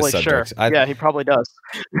 Probably, sure. Yeah, he probably does.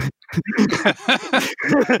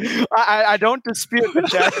 I don't dispute that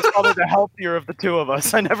Jack is probably the healthier of the two of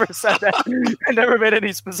us. I never said that. I never made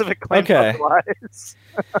any specific claim otherwise.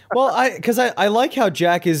 Well, because I like how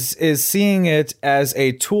Jack is seeing it as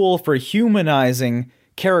a tool for humanizing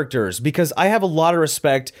characters, because I have a lot of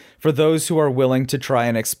respect for those who are willing to try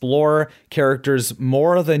and explore characters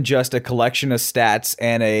more than just a collection of stats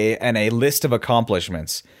and a list of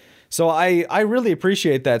accomplishments. So I really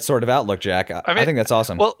appreciate that sort of outlook, Jack. I think that's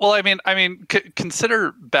awesome. Well, I mean,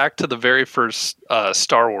 consider back to the very first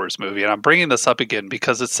Star Wars movie, and I'm bringing this up again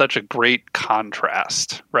because it's such a great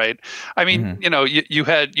contrast, right? I mean, you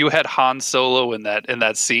had Han Solo in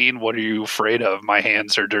that scene. What are you afraid of? My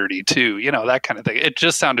hands are dirty too. That kind of thing. It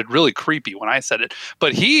just sounded really creepy when I said it,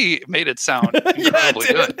 but he made it sound incredibly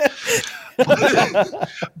good.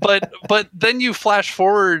 But then you flash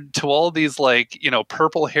forward to all these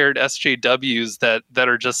purple-haired SJWs that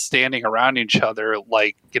are just standing around each other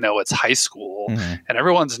like it's high school, and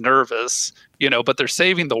everyone's nervous, but they're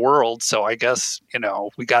saving the world, so I guess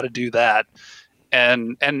we got to do that.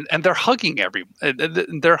 And they're hugging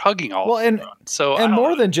they're hugging all. Well, and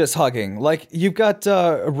more than just hugging, like you've got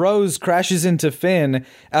Rose crashes into Finn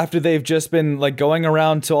after they've just been like going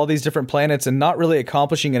around to all these different planets and not really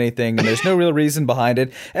accomplishing anything, and there's no real reason behind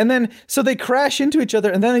it. And then so they crash into each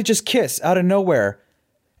other, and then they just kiss out of nowhere.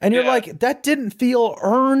 And you're like, that didn't feel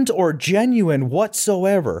earned or genuine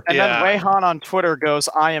whatsoever. And then Wayhan on Twitter goes,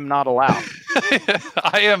 "I am not allowed.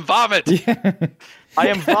 I am vomit." Yeah. I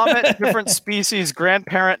am vomit, different species,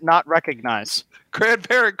 grandparent not recognize.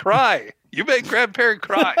 Grandparent cry. You make grandparent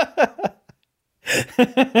cry.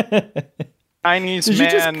 Chinese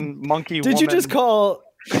man, monkey woman. Did you just call...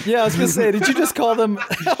 Yeah, I was going to say, did you just call them...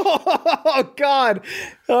 Oh, God.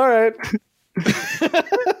 All right.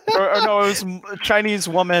 or no, it was Chinese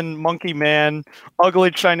woman, monkey man,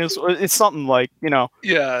 ugly Chinese. It's something like,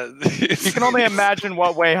 Yeah. You can only imagine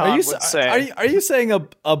what Wayhan would say. Are you saying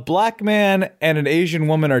a black man and an Asian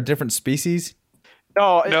woman are different species?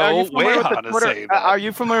 No, Wayhan is saying that. Are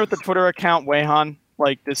you familiar with the Twitter account Wayhan?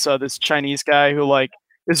 Like this Chinese guy who like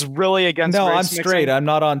is really against race I'm straight. mixing? I'm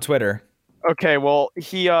not on Twitter. Okay, well,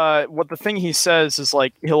 he what the thing he says is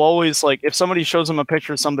like he'll always like if somebody shows him a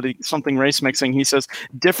picture of something race mixing, he says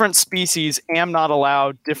different species am not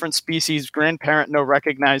allowed, different species grandparent no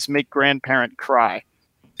recognize, make grandparent cry.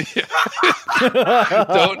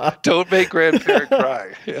 don't make grandparent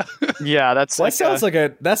cry. Yeah, that's that sounds like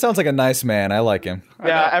a nice man. I like him.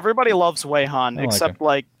 Yeah, everybody loves Wayhan except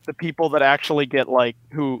like the people that actually get like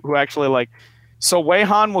who actually like. So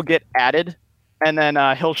Wayhan will get added. And then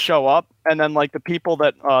he'll show up, and then like the people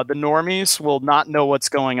that the normies will not know what's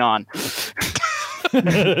going on.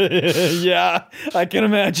 Yeah, I can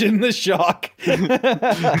imagine the shock.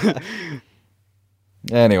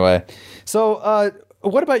 Anyway, so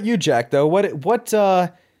what about you, Jack? Though, what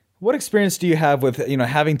experience do you have with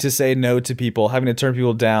having to say no to people, having to turn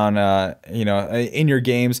people down, in your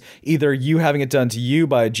games? Either you having it done to you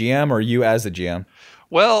by a GM or you as a GM.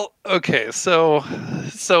 Well, okay, so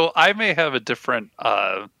I may have a different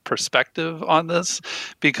perspective on this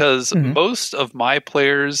because most of my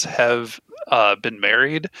players have been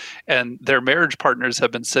married, and their marriage partners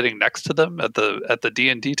have been sitting next to them at the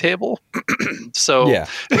D&D table. So Yeah.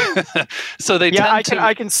 so they Yeah, tend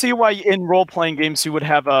I can see why in role playing games you would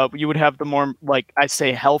have the more, like I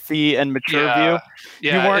say, healthy and mature view.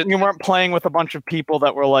 Yeah, You weren't playing with a bunch of people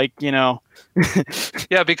that were like, yeah,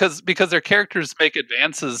 because their characters make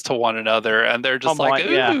advances to one another, and they're just like,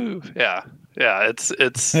 ooh, yeah,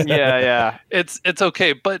 it's yeah. it's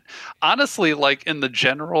okay. But honestly, like in the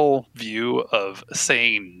general view of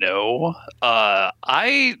saying no,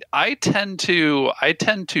 I tend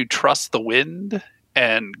to trust the wind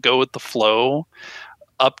and go with the flow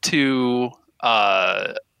up to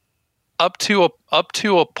a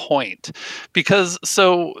point, because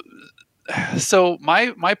so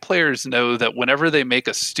my players know that whenever they make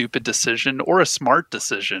a stupid decision or a smart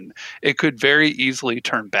decision, it could very easily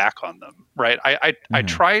turn back on them, right? I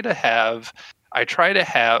try to have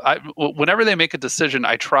whenever they make a decision,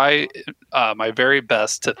 I try my very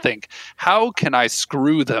best to think, how can I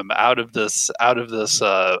screw them out of this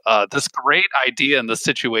this great idea in the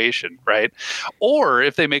situation, right? Or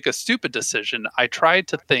if they make a stupid decision, I try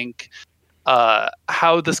to think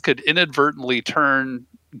how this could inadvertently turn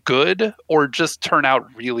good or just turn out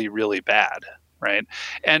really, really bad, right?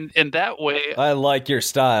 And in that way, I like your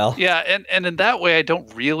style. yeah, and in that way, I don't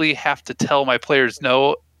really have to tell my players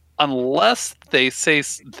no, unless they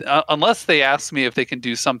ask me if they can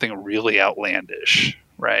do something really outlandish,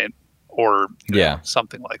 right? Or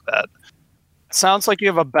something like that. Sounds like you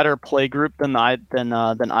have a better play group than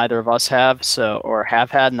either of us have, or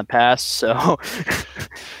have had in the past. So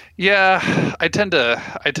yeah, I tend to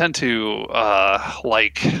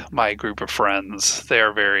like my group of friends. They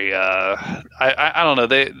are very I don't know.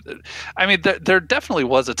 There definitely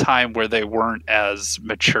was a time where they weren't as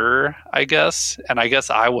mature, I guess, and I guess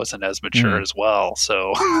I wasn't as mature as well.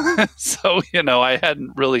 So so I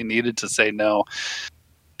hadn't really needed to say no.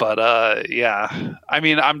 But yeah,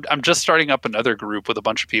 I'm just starting up another group with a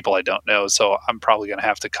bunch of people I don't know, so I'm probably gonna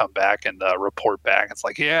have to come back and report back. It's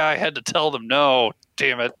like, yeah, I had to tell them no.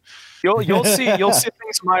 Damn it. You'll see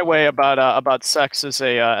things my way about sex as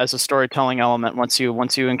a storytelling element once you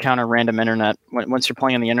encounter random internet, once you're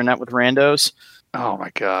playing on the internet with randos. Oh my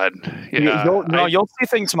god! Yeah, you'll see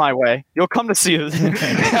things my way. You'll come to see it.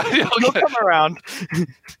 You'll come around.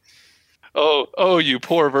 Oh, you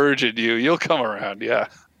poor virgin! You'll come around. Yeah.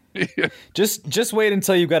 Just wait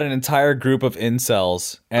until you've got an entire group of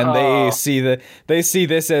incels, and they see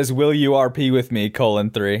this as "Will you RP with me?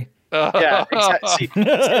 :3." Yeah, exactly. See,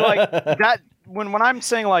 like that. When I'm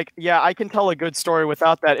saying like, yeah, I can tell a good story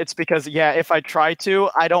without that, it's because if I try to,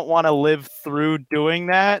 I don't want to live through doing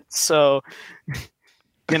that. So,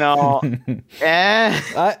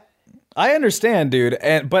 I understand, dude,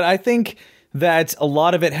 but I think that a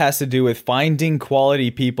lot of it has to do with finding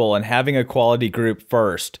quality people and having a quality group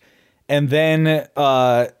first, and then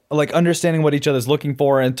like understanding what each other's looking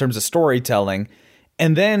for in terms of storytelling,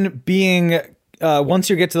 and then being once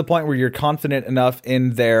you get to the point where you're confident enough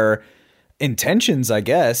in their intentions, I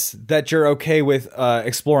guess, that you're okay with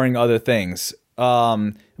exploring other things,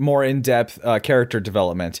 more in-depth character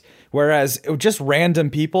development. Whereas just random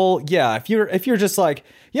people, if you're just like,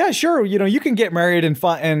 yeah, sure, you can get married and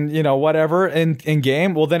whatever in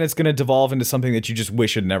game, well, then it's going to devolve into something that you just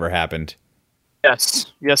wish had never happened. Yes,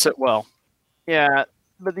 it will. Yeah.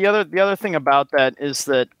 But the other thing about that is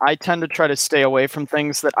that I tend to try to stay away from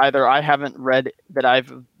things that either I haven't read I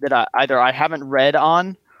haven't read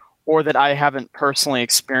on, or that I haven't personally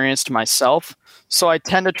experienced myself. So I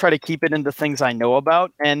tend to try to keep it into things I know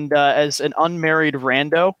about. And as an unmarried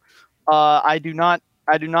rando, I do not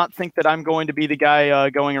think that I'm going to be the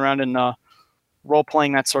guy going around and role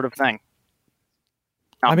playing that sort of thing.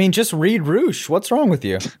 No. I mean, just read Roosh. What's wrong with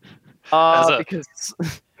you? Because.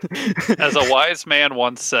 As a wise man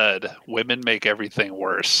once said, women make everything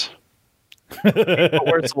worse.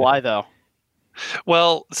 Worse why though?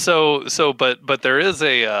 Well, but there is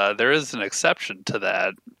an exception to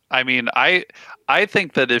that. I mean, I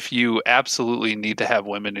think that if you absolutely need to have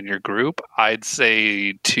women in your group, I'd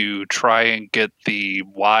say to try and get the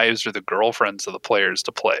wives or the girlfriends of the players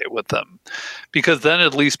to play with them, because then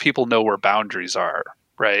at least people know where boundaries are,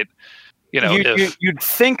 right? You'd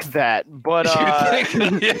think that, but yeah,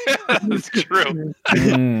 that's true.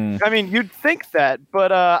 I mean, you'd think that,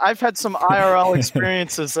 but I've had some IRL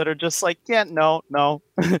experiences that are just like, yeah, no,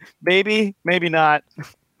 maybe not.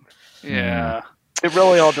 Yeah, it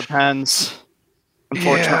really all depends.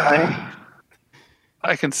 Unfortunately,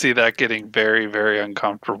 I can see that getting very, very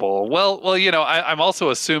uncomfortable. Well, I'm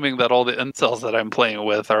also assuming that all the incels that I'm playing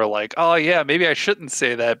with are like, oh yeah, maybe I shouldn't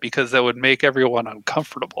say that because that would make everyone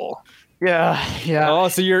uncomfortable. Yeah. Oh,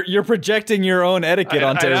 so you're projecting your own etiquette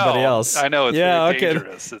onto everybody else. I know. It's very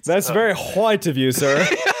dangerous. That's very white of you, sir.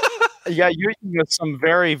 Yeah, you're using some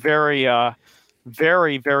very, very,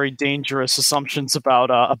 very, very dangerous assumptions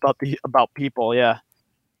about people. Yeah.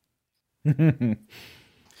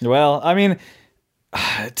 Well, I mean,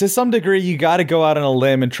 to some degree, you got to go out on a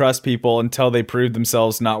limb and trust people until they prove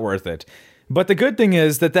themselves not worth it. But the good thing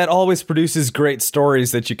is that always produces great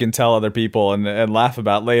stories that you can tell other people and laugh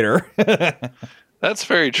about later. That's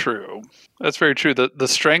very true. That's very true. The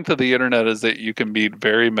strength of the internet is that you can meet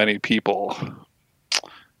very many people,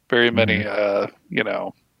 very many,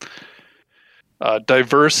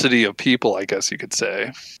 diversity of people, I guess you could say.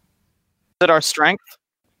 Is it our strength?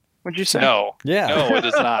 Would you say? No. Yeah. No, it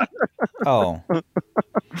is not. Oh.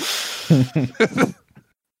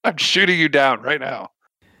 I'm shooting you down right now.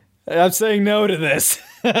 I'm saying no to this.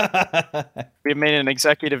 We made an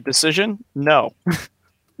executive decision? No.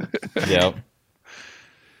 Yep.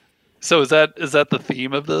 So is that the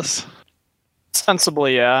theme of this?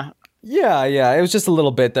 Sensibly, yeah. Yeah. It was just a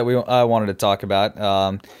little bit that I wanted to talk about.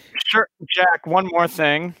 Sure, Jack, one more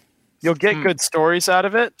thing. You'll get good stories out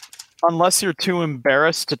of it unless you're too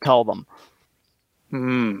embarrassed to tell them.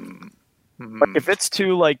 Like if it's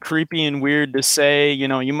too creepy and weird to say,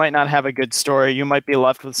 you might not have a good story. You might be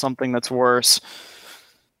left with something that's worse.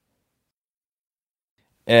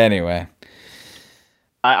 Anyway.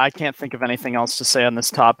 I can't think of anything else to say on this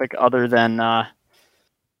topic other than,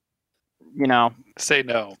 Say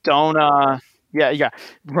no. Don't, yeah.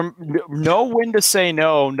 Know when to say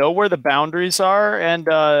no, know where the boundaries are, and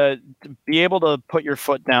be able to put your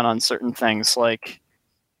foot down on certain things.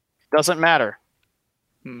 Doesn't matter.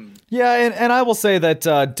 Yeah, and I will say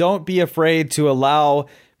that don't be afraid to allow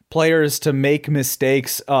players to make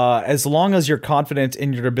mistakes as long as you're confident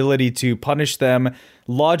in your ability to punish them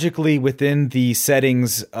logically within the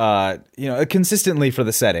settings, consistently for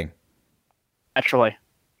the setting. Naturally.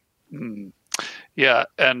 Yeah,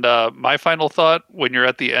 and my final thought, when you're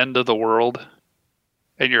at the end of the world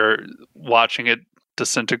and you're watching it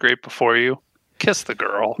disintegrate before you, kiss the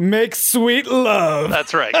girl. Make sweet love.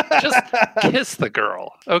 That's right. Just kiss the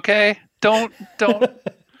girl, okay? Don't hug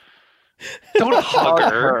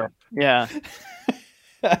her. Yeah.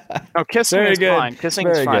 No, kissing Very is good. fine. Kissing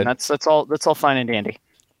Very is fine. good. That's all fine and dandy.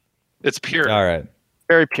 It's pure. All right.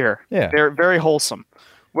 Very pure. Yeah. Very, very wholesome.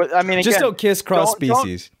 I mean, Just again, don't kiss cross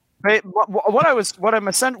species.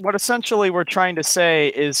 What essentially we're trying to say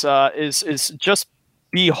is just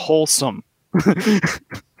be wholesome.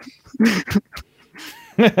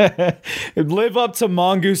 Live up to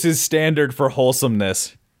Mongoose's standard for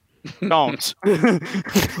wholesomeness. Don't. Live up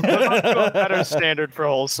to a better standard for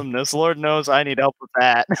wholesomeness. Lord knows I need help with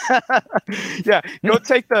that. Yeah, go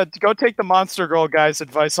take the Monster Girl guy's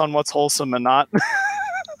advice on what's wholesome and not.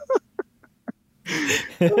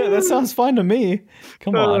 That sounds fine to me.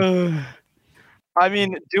 Come on. I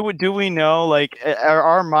mean, do we know, are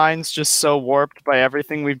our minds just so warped by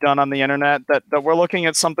everything we've done on the internet that we're looking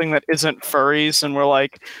at something that isn't furries and we're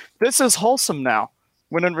like, this is wholesome now?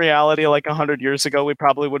 When in reality, 100 years ago, we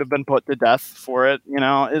probably would have been put to death for it.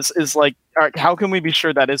 How can we be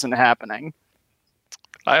sure that isn't happening?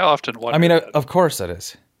 I often wonder. I mean, that. of course it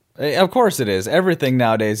is. Of course it is. Everything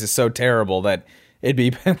nowadays is so terrible that we'd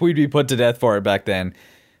be put to death for it back then.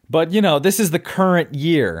 But, this is the current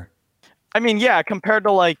year. I mean, yeah, compared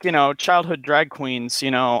to childhood drag queens,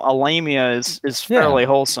 Alamia is fairly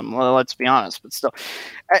wholesome. Well, let's be honest, but still,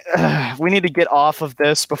 we need to get off of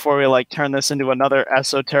this before we turn this into another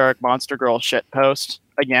esoteric Monster Girl shit post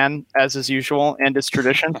again, as is usual and is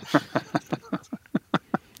tradition.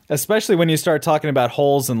 Especially when you start talking about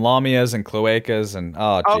holes and lamias and cloacas and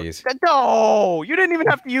jeez. No, you didn't even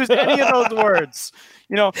have to use any of those words.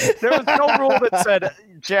 There was no rule that said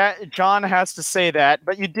John has to say that,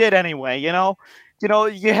 but you did anyway. You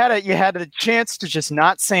had a chance to just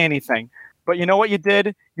not say anything, but you know what you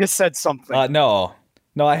did? You said something. No,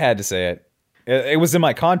 I had to say it. It was in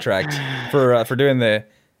my contract for doing the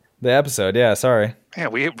episode. Yeah, sorry. Yeah,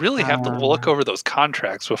 we really have to look over those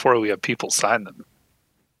contracts before we have people sign them.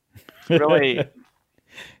 Really,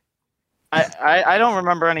 I don't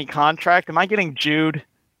remember any contract. Am I getting Jude?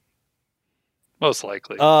 Most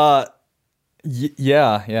likely.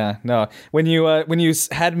 Yeah. No, when you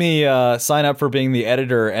had me sign up for being the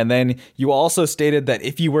editor, and then you also stated that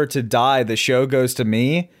if you were to die, the show goes to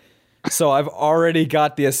me. So I've already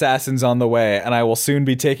got the assassins on the way, and I will soon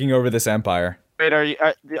be taking over this empire. Wait,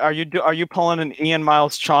 are you pulling an Ian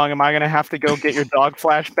Miles Chong? Am I going to have to go get your dog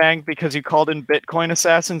flashbang because you called in Bitcoin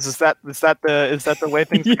assassins? Is that the way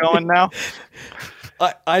things are going now?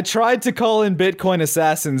 I tried to call in Bitcoin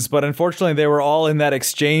assassins, but unfortunately they were all in that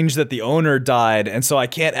exchange that the owner died, and so I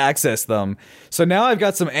can't access them. So now I've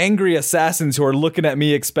got some angry assassins who are looking at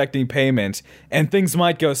me expecting payment, and things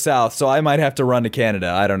might go south, so I might have to run to Canada.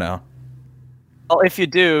 I don't know. Well, if you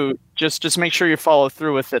do, just make sure you follow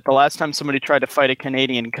through with it. The last time somebody tried to fight a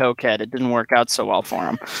Canadian cokehead, it didn't work out so well for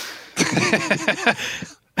him.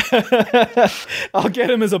 I'll get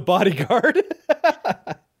him as a bodyguard.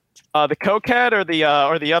 The cokehead or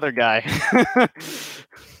the other guy?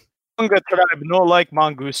 Donga tribe, no like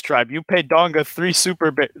Mongoose tribe. You pay Donga three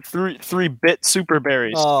bit super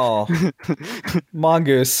berries. Oh,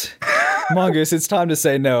 Mongoose, it's time to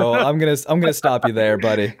say no. I'm gonna stop you there,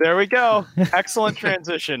 buddy. There we go. Excellent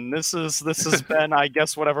transition. This has been, I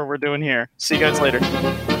guess, whatever we're doing here. See you guys later.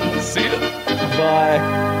 See ya.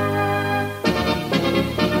 Bye.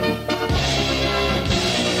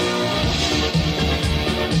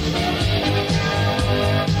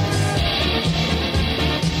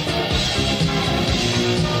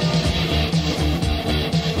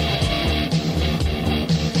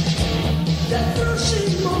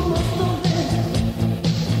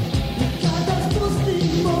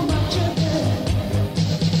 Ciebie,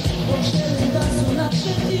 bo szczery da su na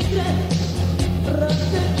wszelki grę.